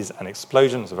 It is an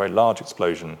explosion, it's a very large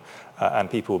explosion, and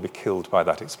people will be killed by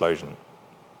that explosion.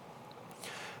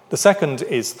 The second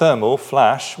is thermal,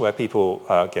 flash, where people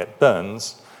get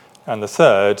burns. And the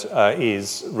third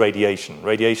is radiation.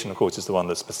 Radiation, of course, is the one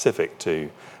that's specific to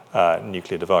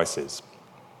nuclear devices.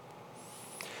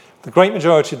 The great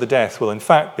majority of the death will, in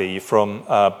fact, be from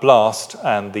blast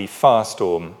and the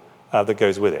firestorm that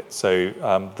goes with it.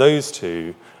 So those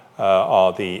two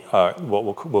are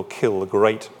what will kill the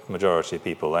great majority of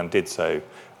people, and did so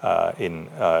in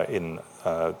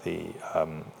the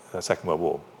Second World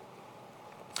War.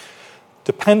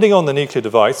 Depending on the nuclear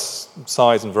device,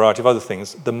 size and variety of other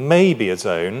things, there may be a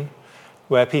zone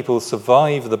where people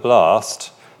survive the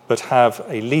blast but have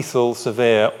a lethal,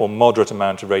 severe, or moderate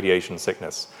amount of radiation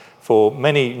sickness. For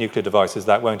many nuclear devices,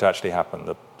 that won't actually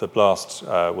happen. The blast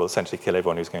will essentially kill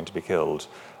everyone who's going to be killed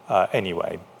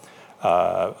anyway,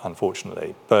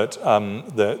 unfortunately. But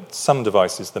some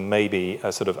devices, there may be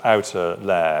a sort of outer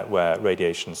layer where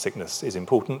radiation sickness is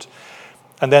important.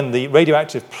 And then the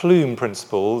radioactive plume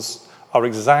principles are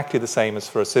exactly the same as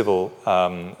for a civil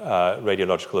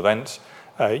radiological event.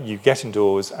 You get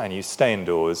indoors and you stay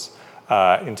indoors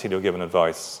until you're given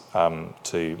advice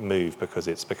to move because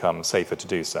it's become safer to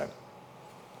do so.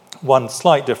 One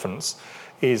slight difference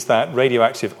is that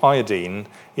radioactive iodine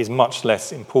is much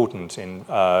less important in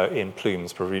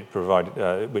plumes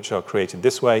which are created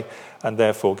this way, and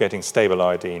therefore getting stable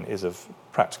iodine is of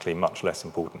practically much less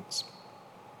importance.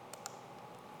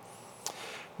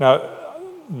 Now,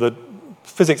 the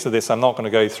physics of this I'm not going to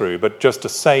go through, but just to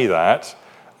say that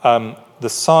the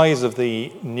size of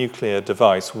the nuclear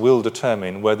device will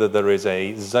determine whether there is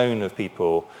a zone of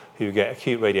people who get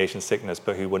acute radiation sickness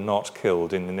but who were not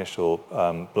killed in the initial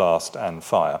blast and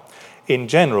fire. In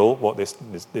general, what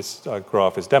this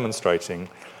graph is demonstrating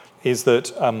is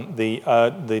that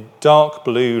the dark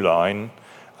blue line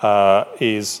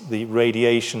is the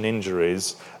radiation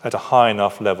injuries at a high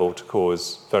enough level to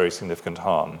cause very significant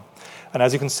harm. And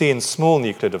as you can see in small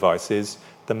nuclear devices,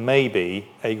 there may be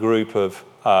a group of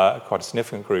quite a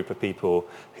significant group of people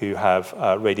who have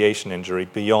radiation injury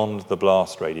beyond the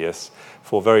blast radius.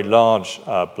 For very large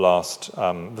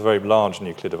very large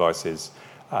nuclear devices,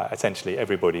 essentially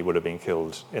everybody would have been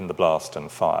killed in the blast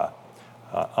and fire,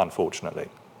 unfortunately.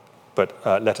 But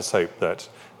let us hope that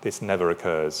this never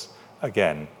occurs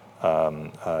again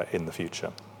in the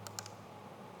future.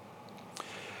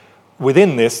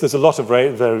 Within this, there's a lot of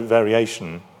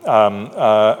variation.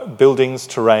 Buildings,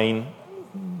 terrain,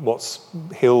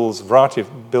 hills, variety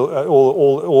of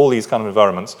all these kind of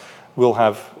environments will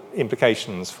have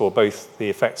implications for both the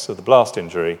effects of the blast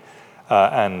injury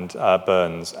and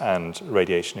burns and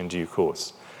radiation in due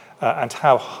course. And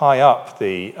how high up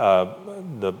the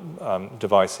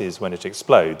device is when it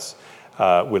explodes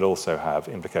will also have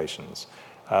implications.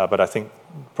 But I think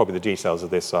probably the details of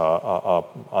this are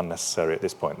unnecessary at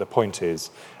this point. The point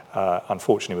is,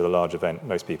 unfortunately, with a large event,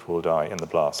 most people will die in the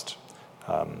blast.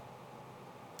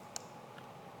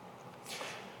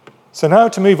 So now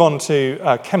to move on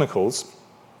to chemicals.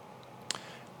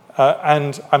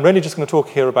 And I'm really just going to talk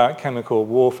here about chemical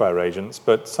warfare agents,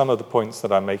 but some of the points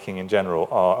that I'm making in general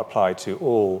are applied to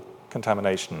all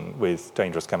contamination with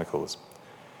dangerous chemicals.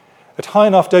 At high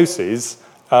enough doses,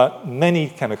 many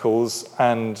chemicals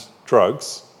and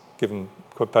drugs, given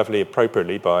quite perfectly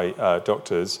appropriately by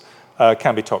doctors,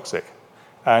 can be toxic.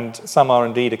 And some are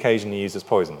indeed occasionally used as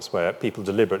poisons, where people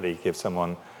deliberately give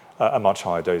someone a much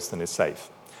higher dose than is safe.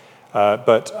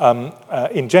 But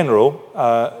in general,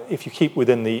 if you keep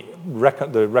within the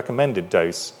recommended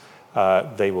dose,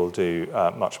 they will do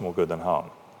much more good than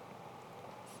harm.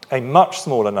 A much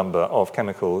smaller number of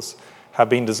chemicals have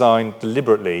been designed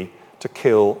deliberately to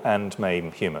kill and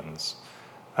maim humans.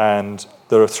 And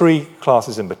there are three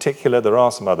classes in particular. There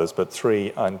are some others, but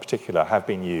three in particular have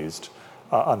been used,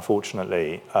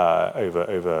 unfortunately,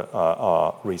 over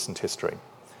our recent history.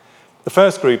 The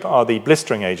first group are the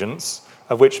blistering agents,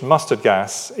 of which mustard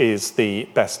gas is the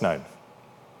best known.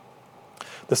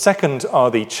 The second are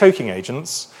the choking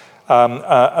agents,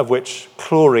 of which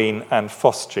chlorine and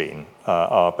phosgene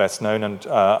are best known, and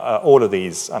all of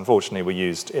these, unfortunately, were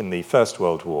used in the First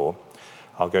World War.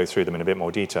 I'll go through them in a bit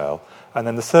more detail. And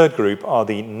then the third group are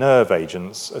the nerve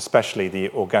agents, especially the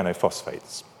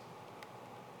organophosphates.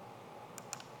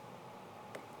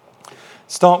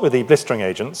 Start with the blistering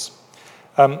agents.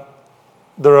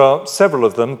 There are several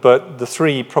of them, but the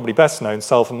three probably best known,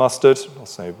 sulfur mustard,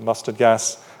 also mustard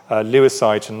gas,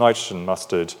 lewisite and nitrogen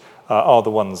mustard, are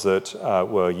the ones that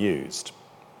were used.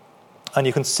 And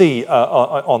you can see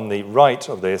on the right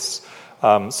of this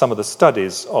some of the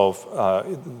studies of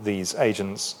these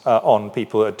agents on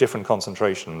people at different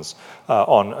concentrations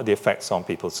on the effects on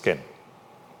people's skin.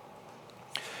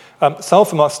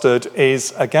 Sulfur mustard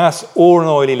is a gas or an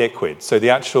oily liquid. So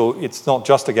it's not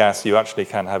just a gas, you actually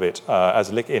can have it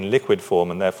in liquid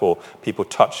form, and therefore people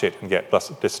touch it and get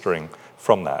blistering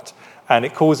from that. And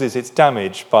it causes its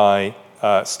damage by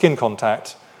skin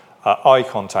contact, eye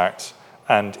contact,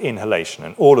 and inhalation.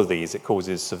 And all of these, it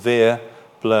causes severe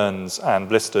burns and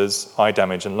blisters, eye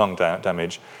damage and lung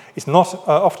damage. It's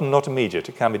often not immediate.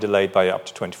 It can be delayed by up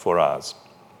to 24 hours.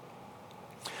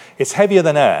 It's heavier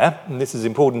than air, and this is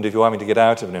important if you're having to get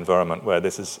out of an environment where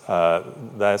this is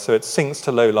there, so it sinks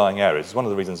to low-lying areas. It's one of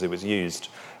the reasons it was used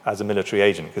as a military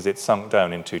agent, because it sunk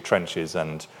down into trenches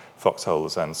and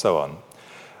foxholes and so on.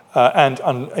 And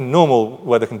in normal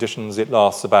weather conditions, it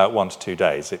lasts about 1 to 2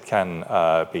 days. It can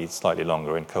be slightly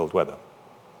longer in cold weather.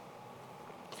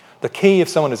 The key if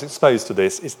someone is exposed to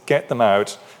this is get them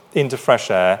out into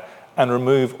fresh air and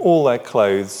remove all their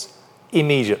clothes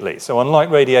immediately. So unlike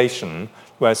radiation,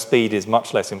 where speed is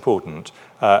much less important,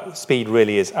 speed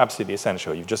really is absolutely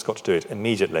essential. You've just got to do it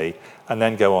immediately and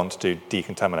then go on to do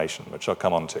decontamination, which I'll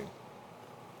come on to.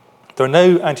 There are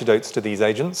no antidotes to these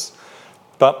agents,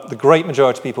 but the great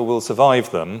majority of people will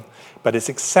survive them, but it's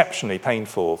exceptionally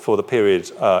painful for the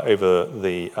period over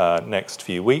the next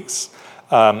few weeks,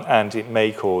 and it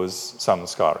may cause some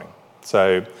scarring.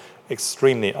 So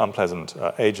extremely unpleasant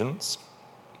agents.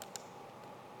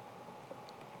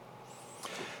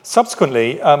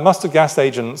 Subsequently, mustard gas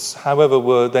agents, however,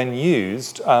 were then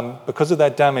used because of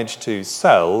their damage to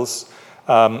cells.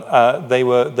 They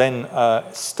were then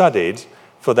studied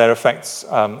for their effects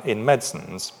in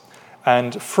medicines,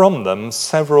 and from them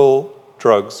several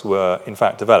drugs were in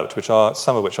fact developed,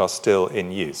 some of which are still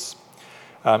in use.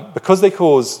 Because they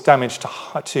cause damage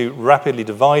to rapidly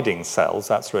dividing cells,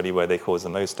 that's really where they cause the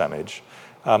most damage.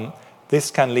 This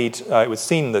can lead, it was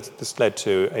seen that this led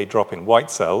to a drop in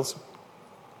white cells.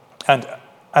 And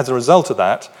as a result of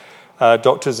that,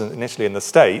 doctors initially in the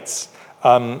States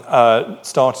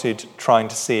started trying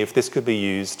to see if this could be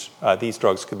used, these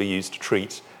drugs could be used to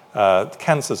treat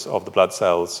cancers of the blood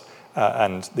cells.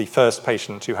 And the first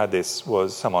patient who had this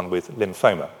was someone with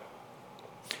lymphoma.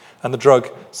 And the drug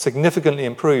significantly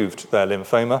improved their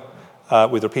lymphoma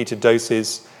with repeated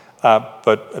doses,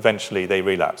 but eventually they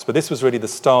relapsed. But this was really the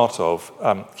start of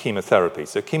chemotherapy.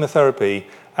 So chemotherapy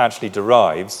actually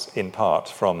derives, in part,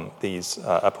 from these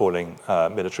appalling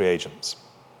military agents.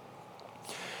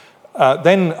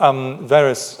 Then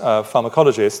various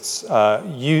pharmacologists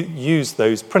used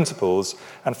those principles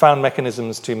and found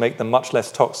mechanisms to make them much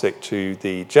less toxic to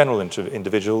the general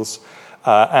individuals.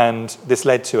 And this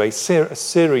led to a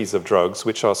series of drugs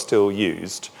which are still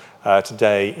used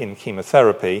today in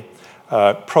chemotherapy.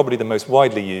 Probably the most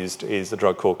widely used is a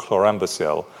drug called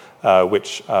chlorambucil,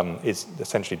 which is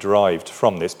essentially derived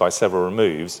from this by several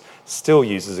removes, still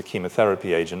used as a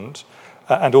chemotherapy agent,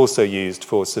 and also used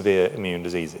for severe immune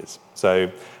diseases.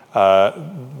 So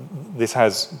this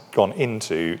has gone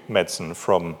into medicine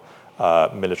from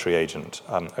military agent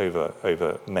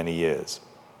over many years.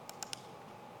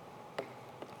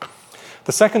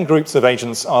 The second groups of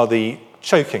agents are the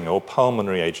choking or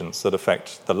pulmonary agents that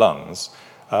affect the lungs,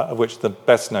 of which the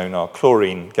best known are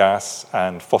chlorine gas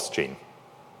and phosgene.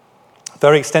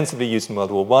 Very extensively used in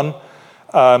World War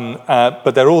I,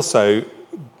 but they're also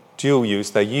dual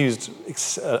use. They're used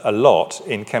a lot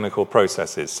in chemical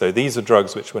processes. So these are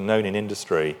drugs which were known in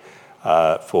industry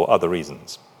for other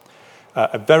reasons.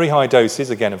 At very high doses,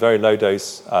 again, a very low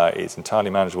dose is entirely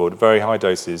manageable. At very high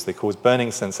doses, they cause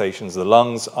burning sensations of the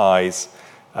lungs, eyes,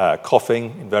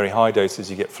 coughing. In very high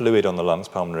doses, you get fluid on the lungs,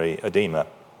 pulmonary edema.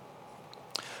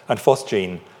 And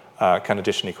phosgene can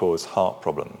additionally cause heart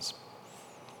problems.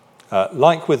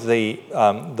 Like with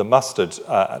the mustard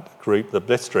group, the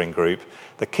blistering group,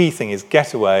 the key thing is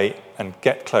get away and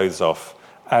get clothes off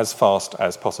as fast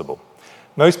as possible.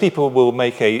 Most people will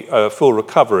make a full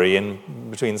recovery in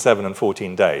between 7 and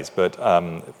 14 days, but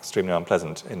extremely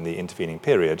unpleasant in the intervening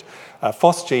period.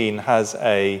 Phosgene has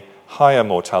a higher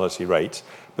mortality rate,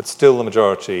 but still the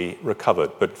majority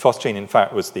recovered. But phosgene, in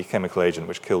fact, was the chemical agent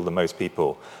which killed the most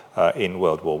people in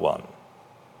World War I.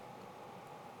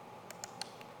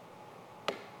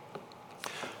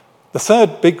 The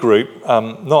third big group,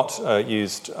 not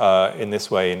used in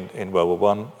this way in World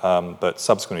War I, but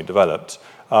subsequently developed,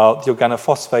 are the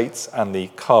organophosphates and the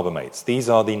carbamates. These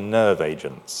are the nerve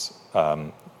agents.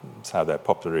 That's how they're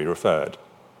popularly referred.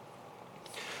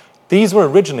 These were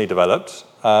originally developed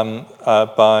as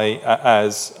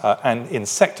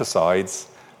insecticides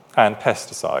and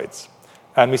pesticides.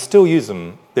 And we still use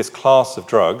them, this class of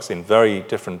drugs, in very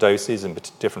different doses and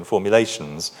different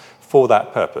formulations for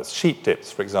that purpose. Sheep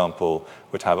dips, for example,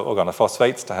 would have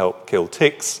organophosphates to help kill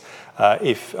ticks.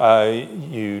 If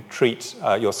you treat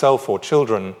yourself or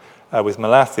children with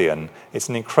malathion, it's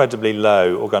an incredibly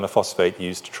low organophosphate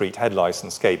used to treat head lice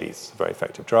and scabies. It's a very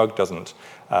effective drug, doesn't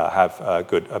have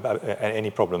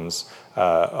any problems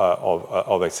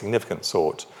of a significant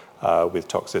sort with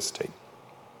toxicity,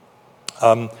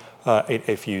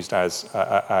 if used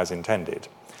as intended.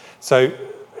 So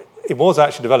it was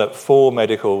actually developed for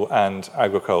medical and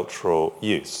agricultural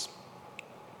use.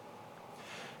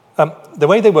 The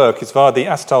way they work is via the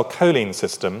acetylcholine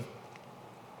system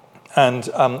and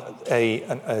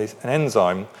an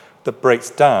enzyme that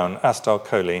breaks down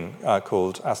acetylcholine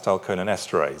called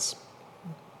acetylcholinesterase.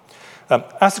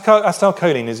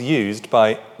 Acetylcholine is used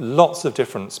by lots of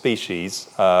different species,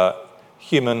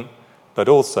 human, but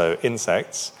also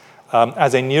insects,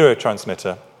 as a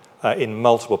neurotransmitter in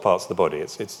multiple parts of the body.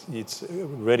 It's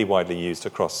really widely used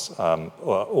across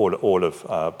all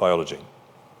of biology.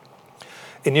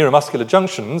 In neuromuscular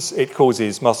junctions, it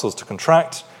causes muscles to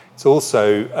contract. It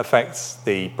also affects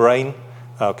the brain,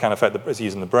 can affect it's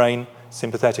used in the brain,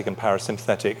 sympathetic and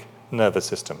parasympathetic nervous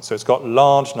system. So it's got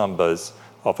large numbers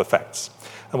of effects.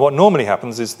 And what normally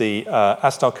happens is the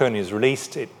acetylcholine is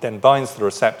released, it then binds to the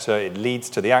receptor, it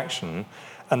leads to the action,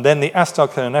 and then the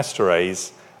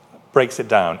acetylcholinesterase breaks it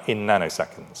down in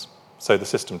nanoseconds. So the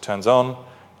system turns on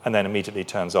and then immediately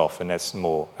turns off unless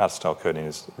more acetylcholine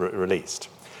is released.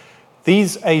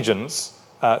 These agents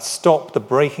stop the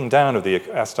breaking down of the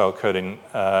acetylcholine,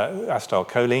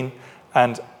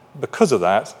 and because of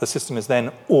that, the system is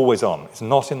then always on. It's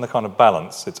not in the kind of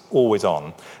balance, it's always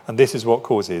on, and this is what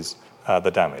causes the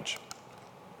damage.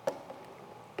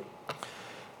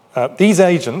 These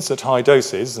agents at high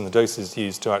doses, and the doses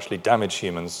used to actually damage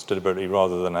humans deliberately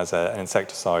rather than as an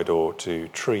insecticide or to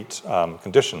treat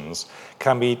conditions,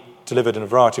 can be delivered in a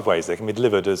variety of ways. They can be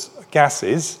delivered as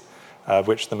gases,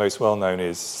 which the most well-known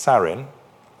is sarin,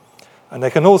 and they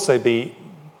can also be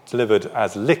delivered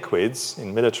as liquids.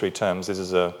 In military terms, this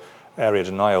is an area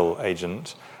denial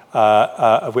agent,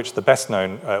 of which the best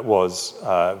known was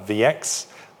VX,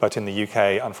 but in the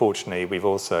UK, unfortunately, we've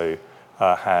also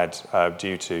had,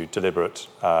 due to deliberate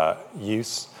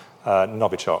use,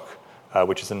 Novichok,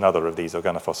 which is another of these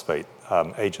organophosphate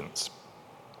agents.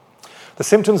 The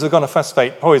symptoms of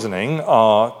organophosphate poisoning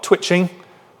are twitching,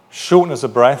 shortness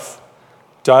of breath,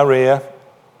 diarrhea,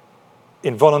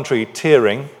 involuntary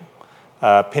tearing,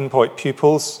 pinpoint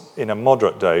pupils in a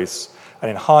moderate dose,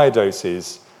 and in higher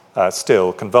doses,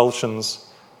 still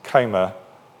convulsions, coma,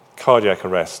 cardiac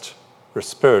arrest,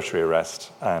 respiratory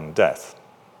arrest, and death.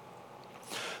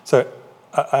 So,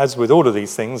 as with all of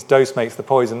these things, dose makes the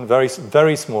poison. Very,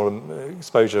 very small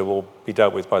exposure will be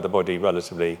dealt with by the body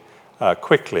relatively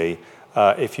quickly.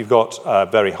 If you've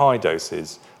got very high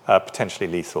doses, potentially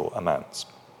lethal amounts.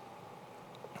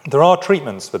 There are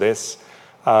treatments for this,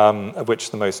 of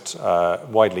which the most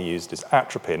widely used is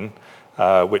atropine,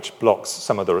 which blocks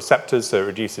some of the receptors, so it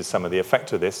reduces some of the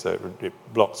effect of this, so it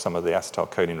blocks some of the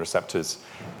acetylcholine receptors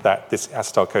that this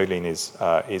acetylcholine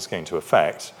is going to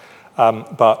affect.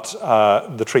 But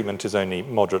the treatment is only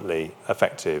moderately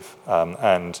effective,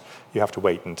 and you have to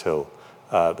wait until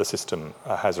the system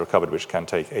has recovered, which can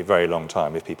take a very long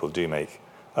time if people do make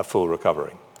a full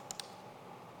recovery.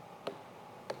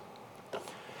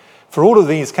 For all of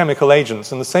these chemical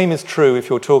agents, and the same is true if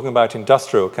you're talking about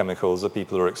industrial chemicals that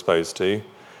people are exposed to,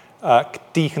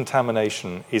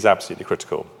 decontamination is absolutely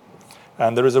critical.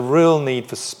 And there is a real need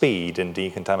for speed in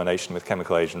decontamination with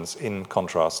chemical agents in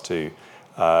contrast to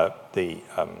the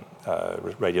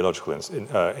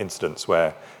radiological incidents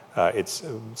where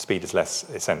speed is less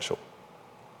essential.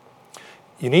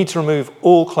 You need to remove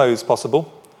all clothes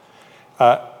possible.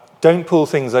 Don't pull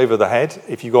things over the head.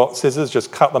 If you've got scissors,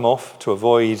 just cut them off to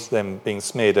avoid them being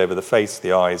smeared over the face,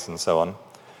 the eyes, and so on.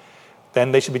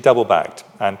 Then they should be double bagged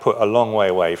and put a long way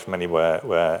away from anywhere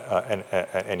where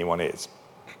anyone is.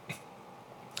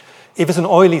 If it's an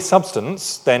oily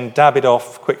substance, then dab it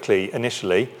off quickly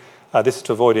initially. This is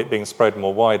to avoid it being spread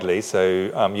more widely,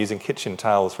 so using kitchen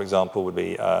towels, for example, would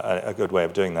be a good way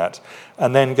of doing that.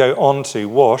 And then go on to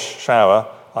wash, shower,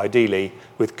 ideally,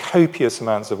 with copious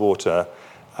amounts of water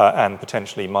and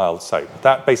potentially mild soap.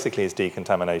 That basically is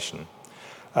decontamination.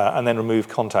 And then remove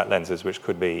contact lenses, which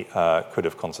could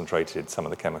have concentrated some of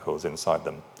the chemicals inside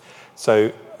them.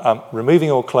 So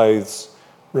removing all clothes,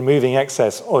 removing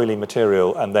excess oily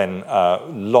material, and then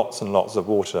lots and lots of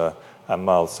water and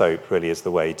mild soap really is the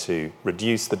way to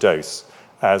reduce the dose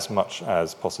as much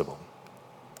as possible.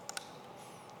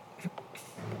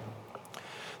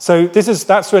 So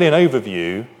that's really an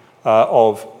overview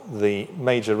of the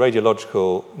major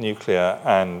radiological, nuclear,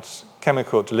 and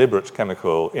deliberate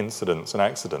chemical incidents and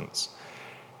accidents.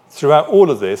 Throughout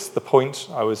all of this, the point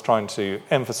I was trying to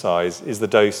emphasize is the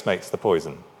dose makes the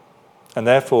poison. And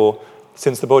therefore,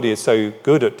 since the body is so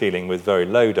good at dealing with very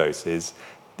low doses,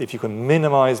 if you can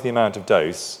minimize the amount of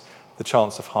dose, the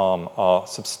chance of harm are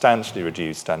substantially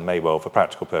reduced and may well, for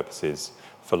practical purposes,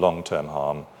 for long-term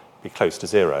harm, be close to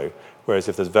zero. Whereas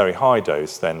if there's very high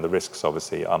dose, then the risks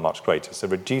obviously are much greater. So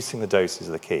reducing the dose is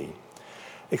the key.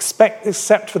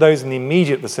 Except for those in the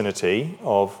immediate vicinity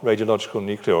of radiological,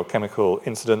 nuclear, or chemical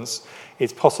incidents,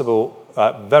 it's possible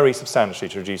very substantially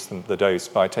to reduce the dose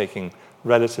by taking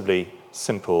relatively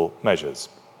simple measures.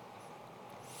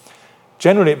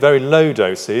 Generally, at very low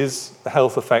doses, the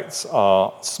health effects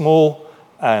are small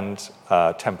and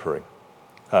temporary.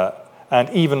 And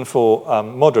even for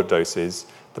moderate doses,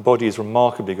 the body is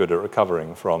remarkably good at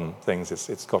recovering from things.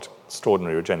 It's got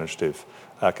extraordinary regenerative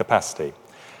capacity.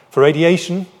 For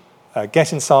radiation,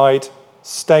 get inside,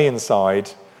 stay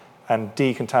inside, and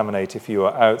decontaminate if you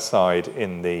are outside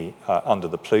in the, under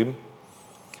the plume.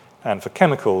 And for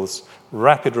chemicals,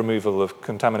 rapid removal of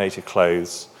contaminated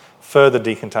clothes, further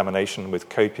decontamination with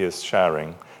copious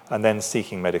showering, and then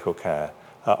seeking medical care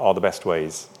are the best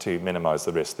ways to minimize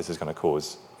the risk this is going to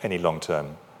cause any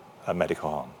long-term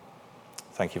medical harm.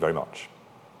 Thank you very much.